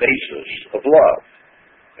is the basis of love.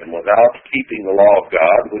 And without keeping the law of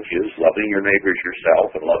God, which is loving your neighbor as yourself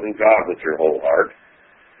and loving God with your whole heart,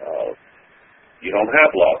 you don't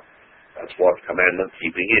have love. That's what commandment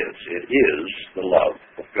keeping is. It is the love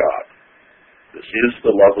of God. This is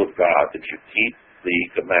the love of God, that you keep the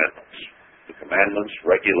commandments. The commandments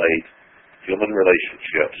regulate human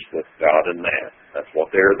relationships with God and man. That's what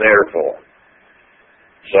they're there for.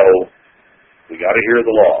 So, we got to hear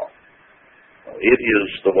the law. It is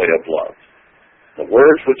the way of love. The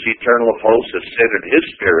words which the Eternal of Hosts has sent in his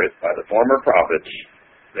Spirit by the former prophets,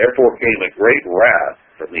 therefore came a great wrath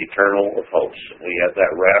from the Eternal of Hosts. And we had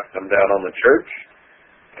that wrath come down on the church,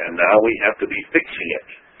 and now we have to be fixing it,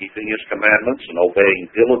 keeping his commandments and obeying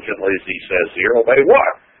diligently, as he says here. Obey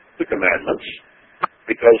what? The commandments.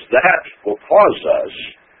 Because that will cause us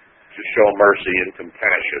to show mercy and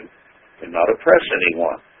compassion and not oppress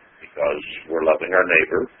anyone, because we're loving our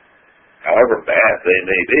neighbor, however bad they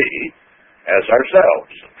may be, as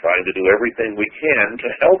ourselves, trying to do everything we can to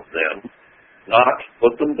help them, not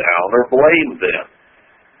put them down or blame them.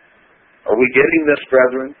 Are we getting this,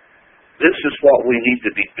 brethren? This is what we need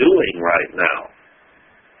to be doing right now.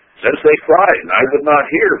 It says they cried, and I would not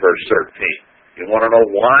hear, verse 13. You want to know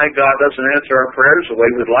why God doesn't answer our prayers the way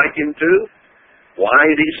we'd like him to? Why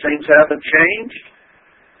these things haven't changed?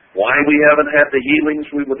 Why we haven't had the healings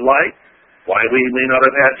we would like? Why we may not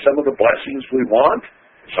have had some of the blessings we want?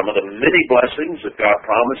 Some of the many blessings that God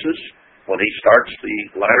promises when he starts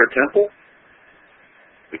the latter temple?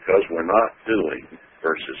 Because we're not doing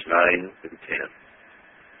verses 9 and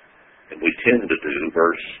 10. And we tend to do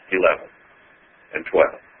verse 11 and 12.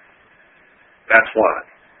 That's why.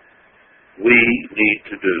 We need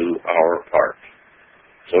to do our part.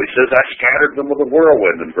 So he says, I scattered them with a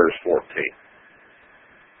whirlwind in verse 14.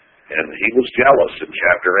 And he was jealous in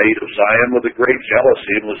chapter 8 of Zion with a great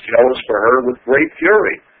jealousy, and was jealous for her with great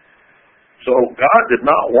fury. So God did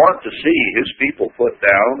not want to see his people put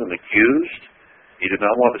down and accused. He did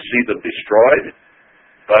not want to see them destroyed.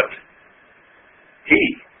 But he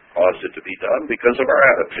caused it to be done because of our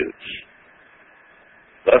attitudes.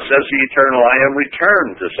 Thus says the Eternal, I am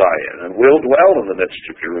returned to Zion, and will dwell in the midst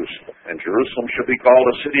of Jerusalem. And Jerusalem shall be called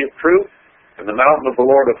a city of truth, and the mountain of the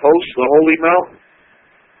Lord of hosts, the holy mountain.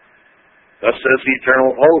 Thus says the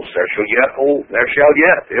Eternal of hosts, there shall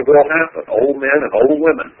yet, it will happen, old men and old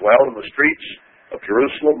women dwell in the streets of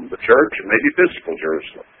Jerusalem, the church, and maybe physical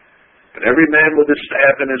Jerusalem. And every man with his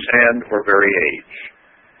staff in his hand for very age.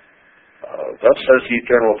 Thus says the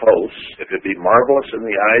Eternal of hosts, if it be marvelous in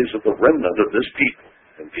the eyes of the remnant of this people,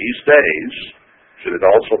 in these days, should it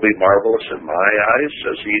also be marvelous in my eyes,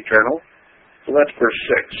 says the Eternal? So that's verse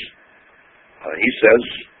 6. He says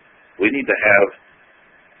we need to have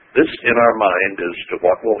this in our mind as to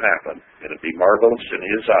what will happen, and it be marvelous in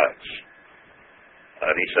his eyes.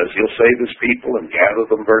 And he says he'll save his people and gather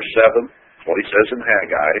them, verse 7. That's what he says in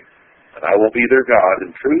Haggai. And I will be their God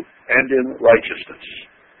in truth and in righteousness.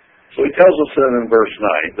 So he tells us then in verse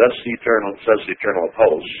 9, thus the Eternal, says the Eternal of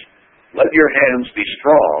hosts, let your hands be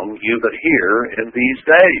strong, you that hear, in these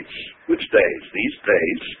days. Which days? These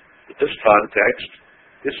days that this context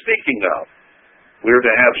is speaking of. We're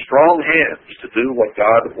to have strong hands to do what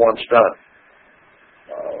God wants done.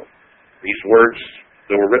 These words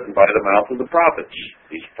that were written by the mouth of the prophets.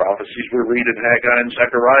 These prophecies we read in Haggai and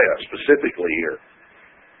Zechariah, specifically here,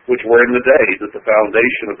 which were in the day that the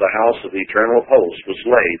foundation of the house of the Eternal of hosts was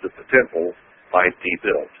laid, that the temple might be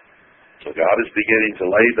built. So God is beginning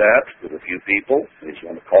to lay that with a few people. He's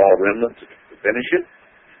going to call a remnant to finish it.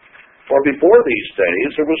 For before these days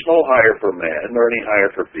there was no hire for man, nor any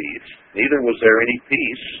hire for beasts. Neither was there any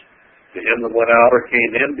peace to him that went out or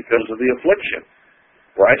came in because of the affliction.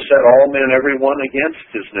 For I set all men every one against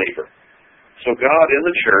his neighbor. So God in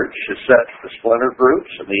the church has set the splinter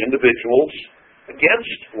groups and the individuals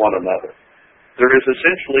against one another. There is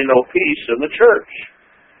essentially no peace in the church.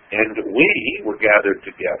 And we were gathered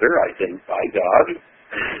together, I think, by God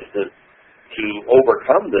to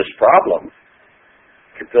overcome this problem,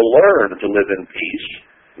 to learn to live in peace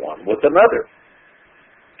one with another,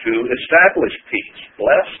 to establish peace.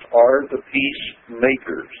 Blessed are the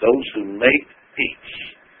peacemakers, those who make peace.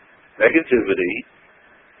 Negativity,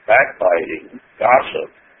 backbiting,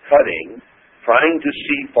 gossip, cutting, trying to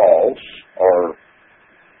see faults, or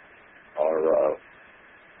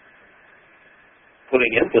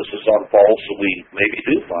putting emphasis on faults that we maybe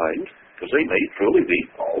do find, because they may truly be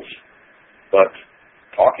false, but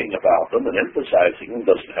talking about them and emphasizing them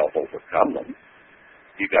doesn't help overcome them.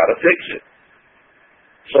 You got to fix it.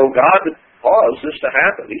 So God caused this to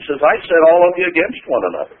happen. He says, I set all of you against one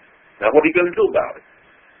another. Now what are you going to do about it?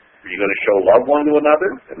 Are you going to show love one to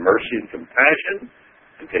another and mercy and compassion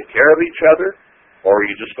and take care of each other? Or are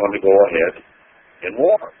you just going to go ahead and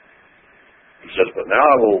war? He says, but now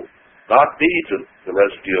I will not be to the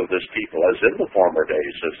residue of this people as in the former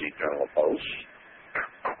days, says the eternal hosts.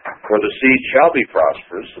 For the seed shall be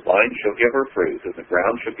prosperous, the vine shall give her fruit, and the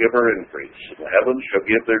ground shall give her increase, and the heavens shall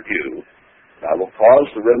give their due. And I will cause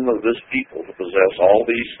the remnant of this people to possess all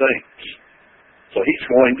these things. So he's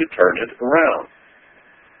going to turn it around.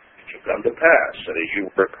 It shall come to pass that as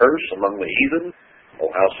you were a curse among the heathen, O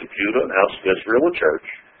house of Judah and house of Israel and church,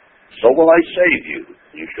 so will I save you.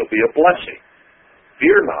 You shall be a blessing.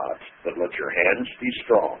 Fear not, but let your hands be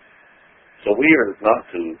strong. So we are not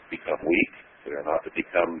to become weak. We are not to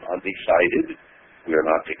become undecided. We are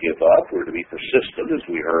not to give up. We're to be persistent, as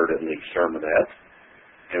we heard in the sermonette,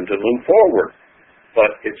 and to move forward.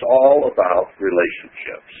 But it's all about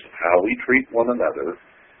relationships. How we treat one another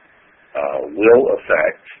will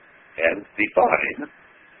affect and define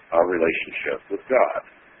our relationship with God.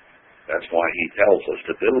 That's why he tells us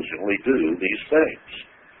to diligently do these things.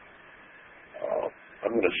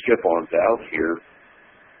 I'm going to skip on down here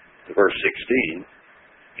to verse 16.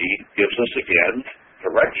 He gives us again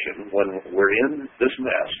direction when we're in this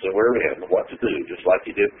mess that we're in, what to do, just like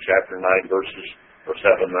he did in chapter 9, verses 7,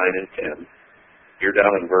 9, and 10. Here down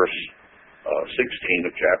in verse 16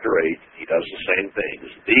 of chapter 8, he does the same things.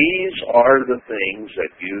 These are the things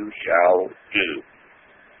that you shall do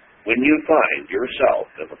when you find yourself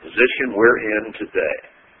in the position we're in today.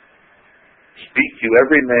 Speak to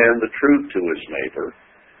every man the truth to his neighbor.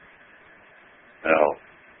 Now,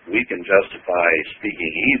 we can justify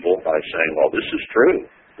speaking evil by saying, well, this is true.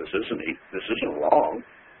 This isn't wrong.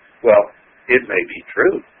 Well, it may be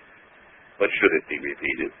true, but should it be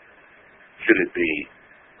repeated? Should it be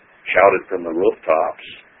shouted from the rooftops?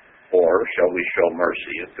 Or shall we show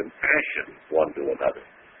mercy and compassion one to another?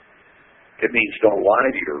 It means don't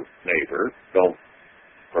lie to your neighbor. Don't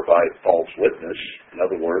provide false witness. In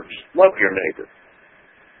other words, love your neighbor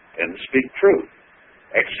and speak truth.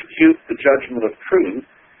 Execute the judgment of truth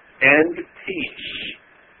and peace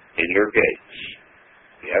in your gates.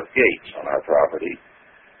 We have gates on our property.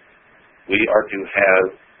 We are to have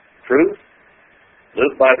truth,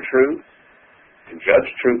 live by truth, and judge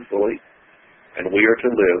truthfully, and we are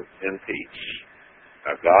to live in peace.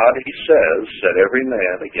 Now God, he says, set every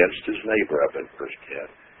man against his neighbor up in verse 10.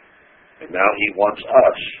 And now he wants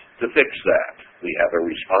us to fix that. We have a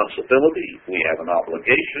responsibility. We have an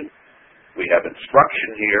obligation. We have instruction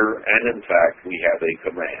here. And in fact, we have a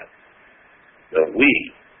command that we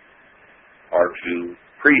are to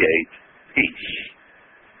create peace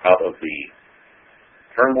out of the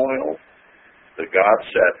turmoil that God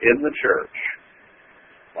set in the church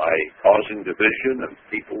by causing division and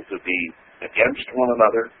people to be against one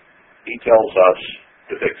another. He tells us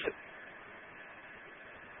to fix it.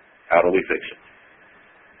 How do we fix it?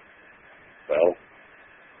 Well,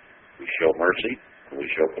 we show mercy and we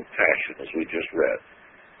show compassion, as we just read.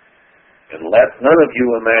 And let none of you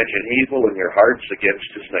imagine evil in your hearts against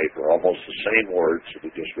his neighbor. Almost the same words that we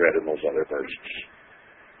just read in those other verses.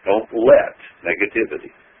 Don't let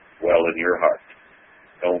negativity dwell in your heart.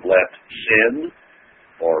 Don't let sin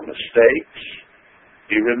or mistakes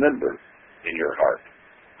be remembered in your heart.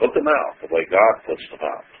 Put them out the way God puts them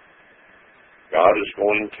out. God is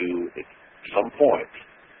going to, at some point,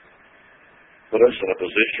 put us in a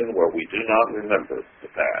position where we do not remember the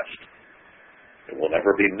past. It will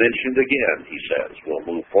never be mentioned again, he says. We'll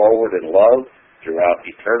move forward in love throughout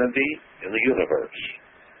eternity in the universe.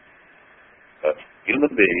 But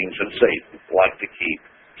human beings and Satan like to keep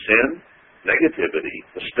sin, negativity,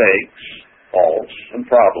 mistakes, faults, and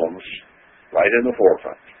problems right in the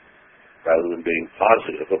forefront, rather than being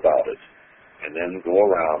positive about it, and then go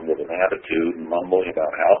around with an attitude and mumbling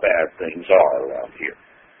about how bad things are around here.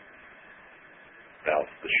 Now,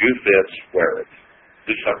 if the shoe fits, wear it.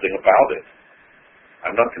 Do something about it.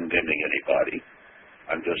 I'm not condemning anybody.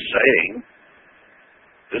 I'm just saying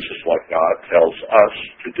this is what God tells us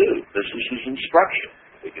to do. This is his instruction.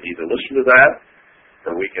 We can either listen to that,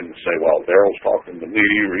 or we can say, well, Darryl's talking to me,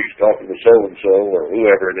 or he's talking to so-and-so, or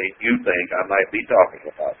whoever you think I might be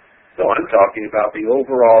talking about. So I'm talking about the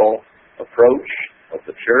overall approach of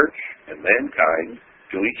the church and mankind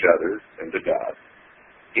to each other and to God.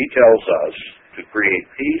 He tells us to create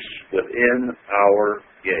peace within our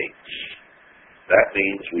gates. That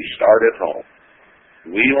means we start at home.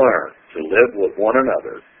 We learn to live with one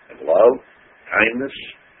another in love, kindness,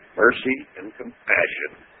 mercy and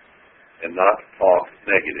compassion, and not talk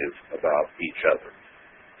negative about each other.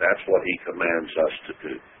 That's what he commands us to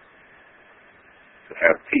do. To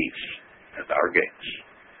have peace at our gates.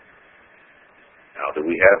 Now, do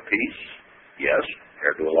we have peace? Yes.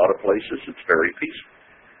 Compared to a lot of places, it's very peaceful.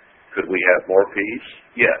 Could we have more peace?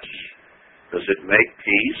 Yes. Does it make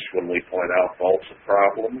peace when we point out faults and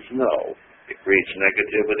problems? No. It creates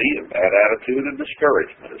negativity and bad attitude and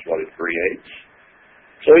discouragement is what it creates.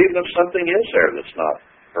 So even if something is there that's not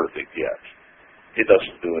perfect yet, it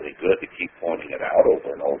doesn't do any good to keep pointing it out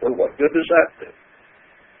over and over. What good does that do?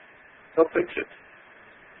 Don't fix it.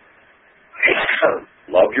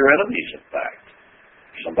 Love your enemies, in fact.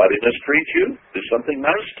 If somebody mistreats you, do something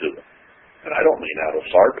nice to them. And I don't mean out of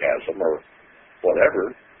sarcasm or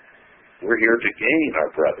whatever. We're here to gain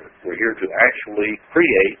our brother. We're here to actually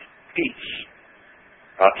create peace.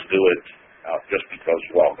 Not to do it just because,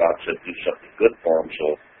 well, God said do something good for him, so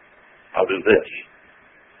I'll do this.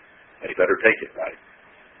 And you better take it right.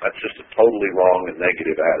 That's just a totally wrong and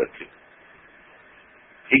negative attitude.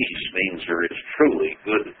 Peace means there is truly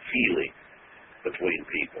good feeling between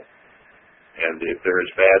people. And if there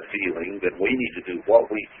is bad feeling, then we need to do what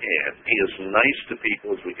we can. Be as nice to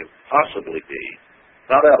people as we can possibly be,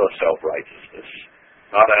 not out of self-righteousness,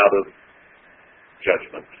 not out of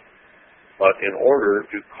judgment, but in order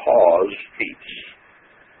to cause peace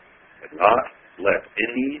and not let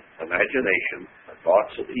any imagination or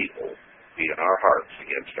thoughts of evil be in our hearts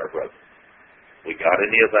against our brother. We got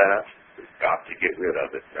any of that? We've got to get rid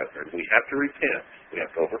of it, brethren. We have to repent. We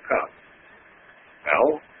have to overcome.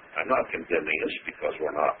 Now, I'm not condemning us because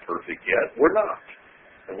we're not perfect yet. We're not.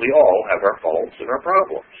 And we all have our faults and our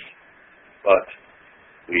problems. But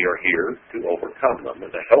we are here to overcome them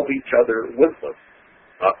and to help each other with them,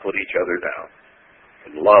 not put each other down.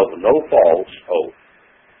 And love no false hope.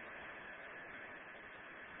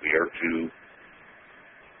 We are to,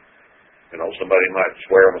 somebody might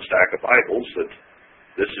swear on a stack of Bibles that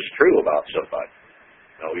this is true about somebody.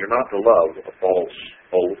 No, you're not to love a false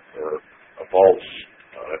oath or a false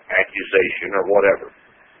accusation or whatever.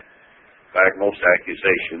 In fact, most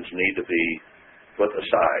accusations need to be put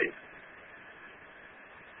aside.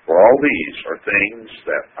 For all these are things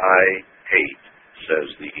that I hate, says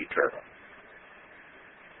the Eternal.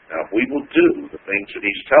 Now, if we will do the things that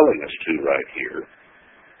he's telling us to right here,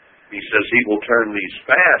 he says he will turn these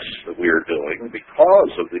fasts that we are doing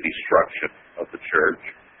because of the destruction of the church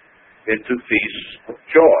into feasts of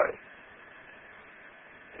joy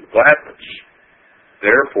and gladness.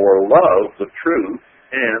 Therefore, love the truth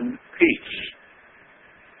and peace.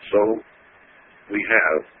 So, we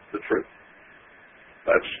have the truth.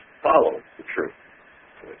 Let's follow the truth.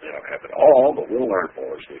 We may not have it all, but we'll learn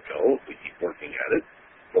more as we go if we keep working at it.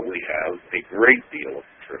 But we have a great deal of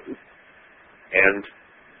truth. And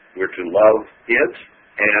we're to love it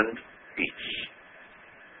and peace.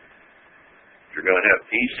 If you're going to have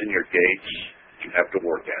peace in your gates, you have to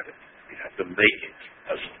work at it. You have to make it.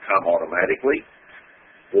 It doesn't come automatically.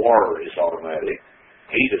 War is automatic.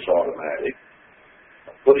 Hate is automatic.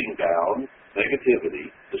 Putting down negativity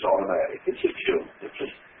is automatic. It's just human. It's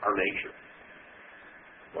just our nature.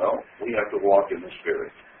 Well, we have to walk in the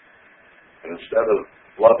Spirit. And instead of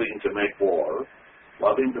loving to make war,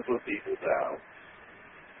 loving to put people down,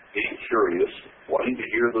 being curious, wanting to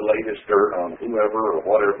hear the latest dirt on whoever or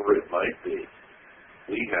whatever it might be,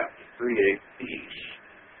 we have to create peace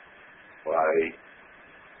by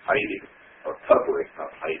hiding or covering,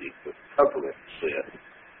 not hiding, but covering sin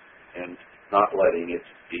and not letting it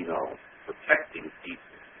be known, protecting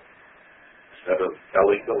people. Instead of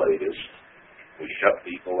telling the latest, we shut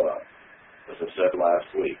people up. As I said last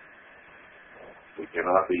week, we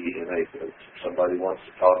cannot be enabled. If somebody wants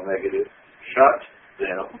to talk negative, shut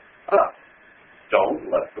them up. Don't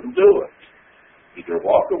let them do it. Either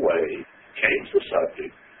walk away, change the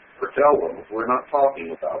subject, or tell them, we're not talking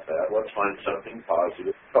about that. Let's find something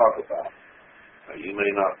positive to talk about. Now, you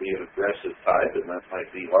may not be an aggressive type, and that might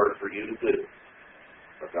be hard for you to do.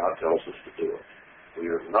 But God tells us to do it. We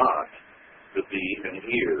are not to be an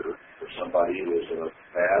ear for somebody who is in a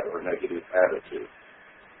bad or negative attitude.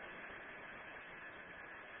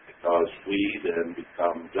 Because we then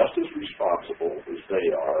become just as responsible as they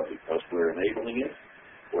are because we're enabling it,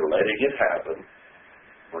 we're letting it happen,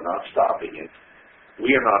 we're not stopping it.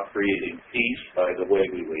 We are not creating peace by the way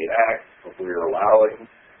we react, but we are allowing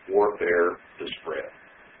warfare to spread.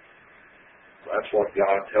 That's what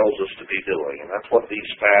God tells us to be doing, and that's what these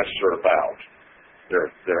fasts are about.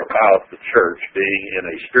 They're about the church being in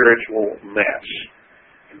a spiritual mess.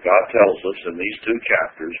 And God tells us in these two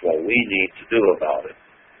chapters what we need to do about it.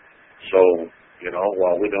 So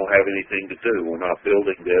Well, we don't have anything to do. We're not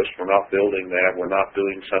building this, we're not building that, we're not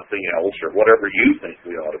doing something else, or whatever you think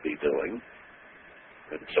we ought to be doing.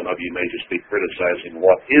 And some of you may just be criticizing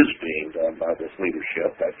what is being done by this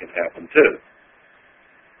leadership. That can happen too.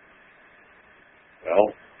 Well,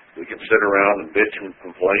 we can sit around and bitch and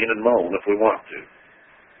complain and moan if we want to.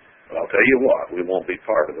 But I'll tell you what, we won't be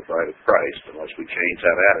part of the bride of Christ unless we change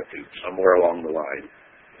that attitude somewhere along the line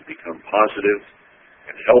to become positive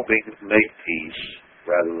and helping make peace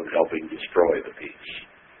rather than helping destroy the peace.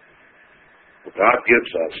 Well, God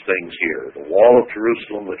gives us things here. The wall of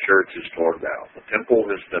Jerusalem, the church, is torn down. The temple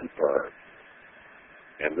has been burned.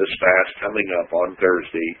 And this fast coming up on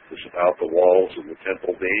Thursday is about the walls of the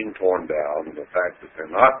temple being torn down and the fact that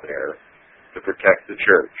they're not there to protect the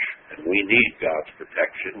church. And we need God's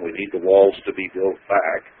protection. We need the walls to be built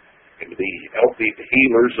back and to be healthy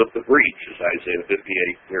healers of the breach, as Isaiah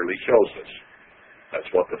 58 clearly shows us.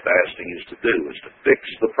 That's what the fasting is to do, is to fix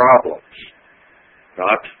the problems,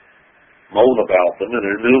 not moan about them and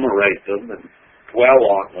enumerate them and dwell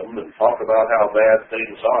on them and talk about how bad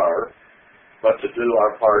things are, but to do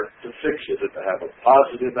our part to fix it and to have a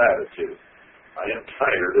positive attitude. I am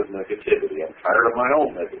tired of negativity. I'm tired of my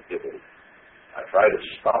own negativity. I try to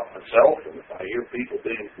stop myself, and if I hear people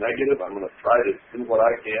being negative, I'm going to try to do what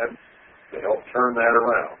I can to help turn that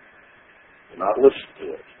around and not listen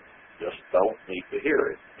to it. Just don't need to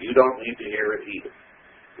hear it. You don't need to hear it either,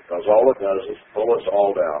 because all it does is pull us all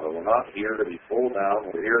down, and we're not here to be pulled down.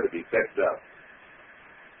 We're here to be picked up.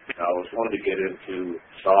 Now, I was wanting to get into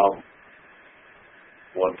Psalm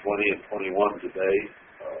 120 and 21 today,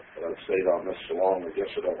 but I've stayed on this so long, I guess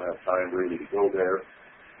I don't have time really to go there.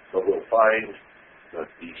 But we'll find that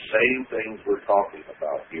the same things we're talking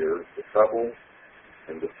about here, the trouble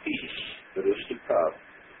and the peace that is to come,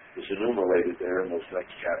 is enumerated there in those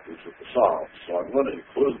next chapters of the Psalms. So I'm going to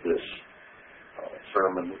include this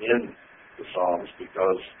sermon in the Psalms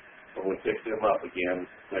because when we pick them up again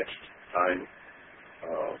next time,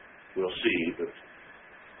 we'll see that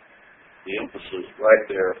the emphasis right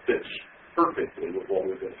there fits perfectly with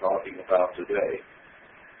what we've been talking about today.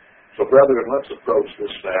 So, brethren, let's approach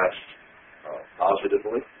this fast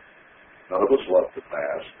positively. None of us love to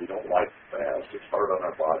fast. We don't like to fast. It's hard on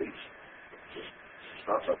our bodies. It's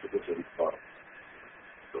not something that's any fun.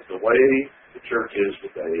 But the way the church is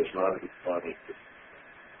today is not any fun either.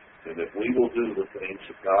 And if we will do the things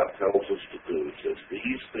that God tells us to do, He says,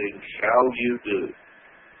 these things shall you do.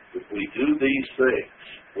 If we do these things,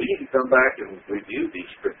 we need to come back and review these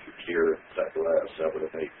scriptures here in Zechariah 7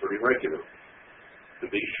 and 8 pretty regularly, to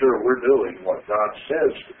be sure we're doing what God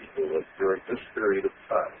says to be doing during this period of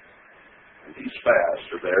time. And these fasts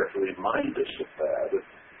are there to remind us of that. And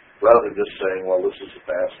rather than just saying, well, this is a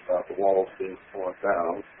fast about the walls being torn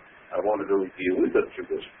down, I wanted to review, we've been through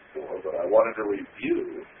this before, but I wanted to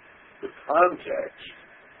review the context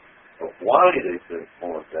of why they've been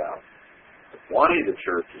torn down, of why the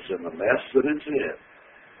church is in the mess that it's in,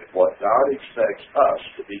 and what God expects us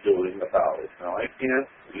to be doing about it. Now,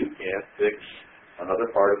 you can't fix another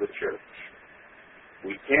part of the church.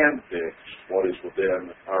 We can fix what is within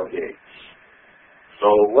our gates. So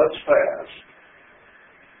let's fast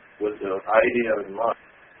with the idea in mind.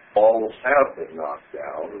 Walls have been knocked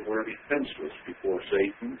down, and we're defenseless before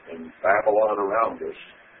Satan and Babylon around us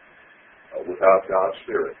without God's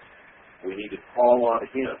Spirit. We need to call on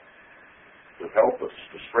Him to help us,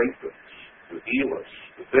 to strengthen us, to heal us,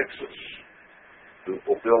 to fix us, to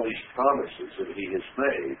fulfill these promises that He has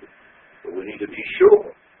made. But we need to be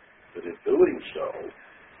sure that in doing so,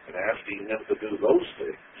 and asking Him to do those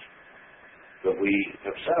things, that we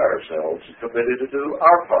have set ourselves and committed to do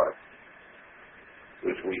our part,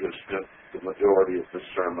 which we have spent the majority of this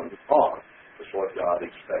sermon on. That's what God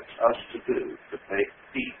expects us to do, to make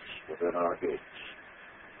peace within our gates.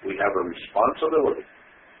 We have a responsibility,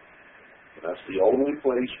 and that's the only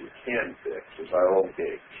place we can fix is our own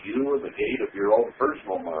gates. You are the gate of your own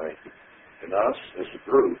personal mind, and us as a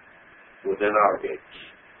group within our gates.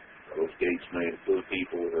 Those gates may include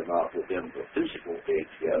people that are not within the physical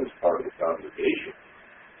gates yet as part of the congregation.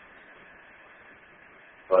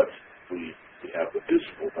 But we have the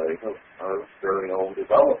physical thing of our very own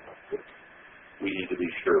development that we need to be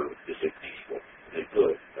sure is a peaceful, a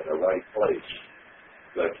good, and a right place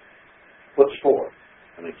that puts forth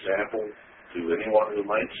an example to anyone who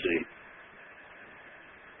might see.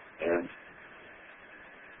 And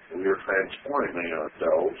we are transforming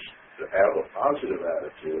ourselves to have a positive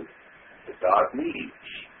attitude that God needs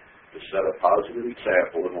to set a positive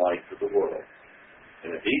example and light to the world.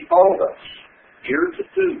 And if He called us here to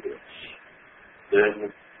do this,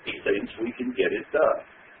 then He thinks we can get it done.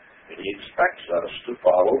 And He expects us to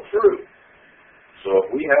follow through. So if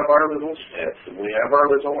we have our little snips and we have our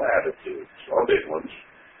little attitudes, or big ones,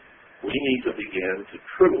 we need to begin to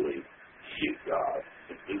truly seek God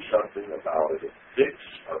and do something about it and fix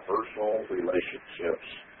our personal relationships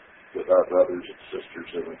with our brothers and sisters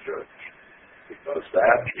in the church. Because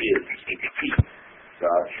that is the key to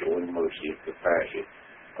God showing mercy and compassion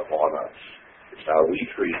upon us. It's how we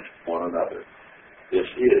treat one another. This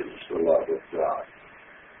is the love of God,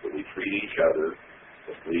 that we treat each other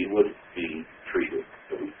as we would be treated,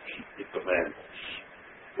 that we keep the commandments,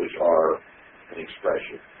 which are an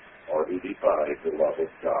expression or to define the love of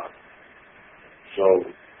God. So,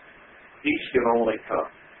 peace can only come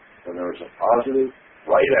when there is a positive,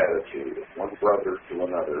 right attitude of one brother to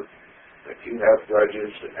another. If you have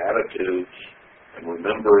grudges and attitudes and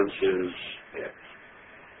remembrances and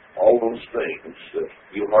all those things that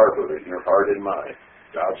you harbor in your heart and mind,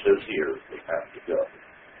 God says here, they have to go.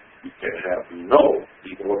 You can have no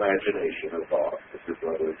evil imagination or thought of your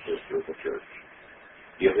brother and sister in the church.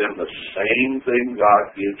 Give them the same thing God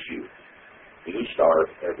gives you. New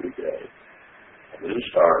start every day. A new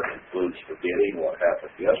start includes forgetting what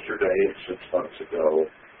happened yesterday and 6 months ago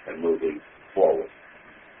and moving forward.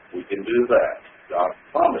 We can do that. God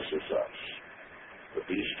promises us that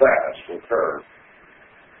these fasts will turn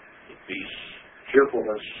to peace,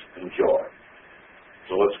 cheerfulness, and joy.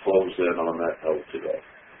 So let's close in on that note today.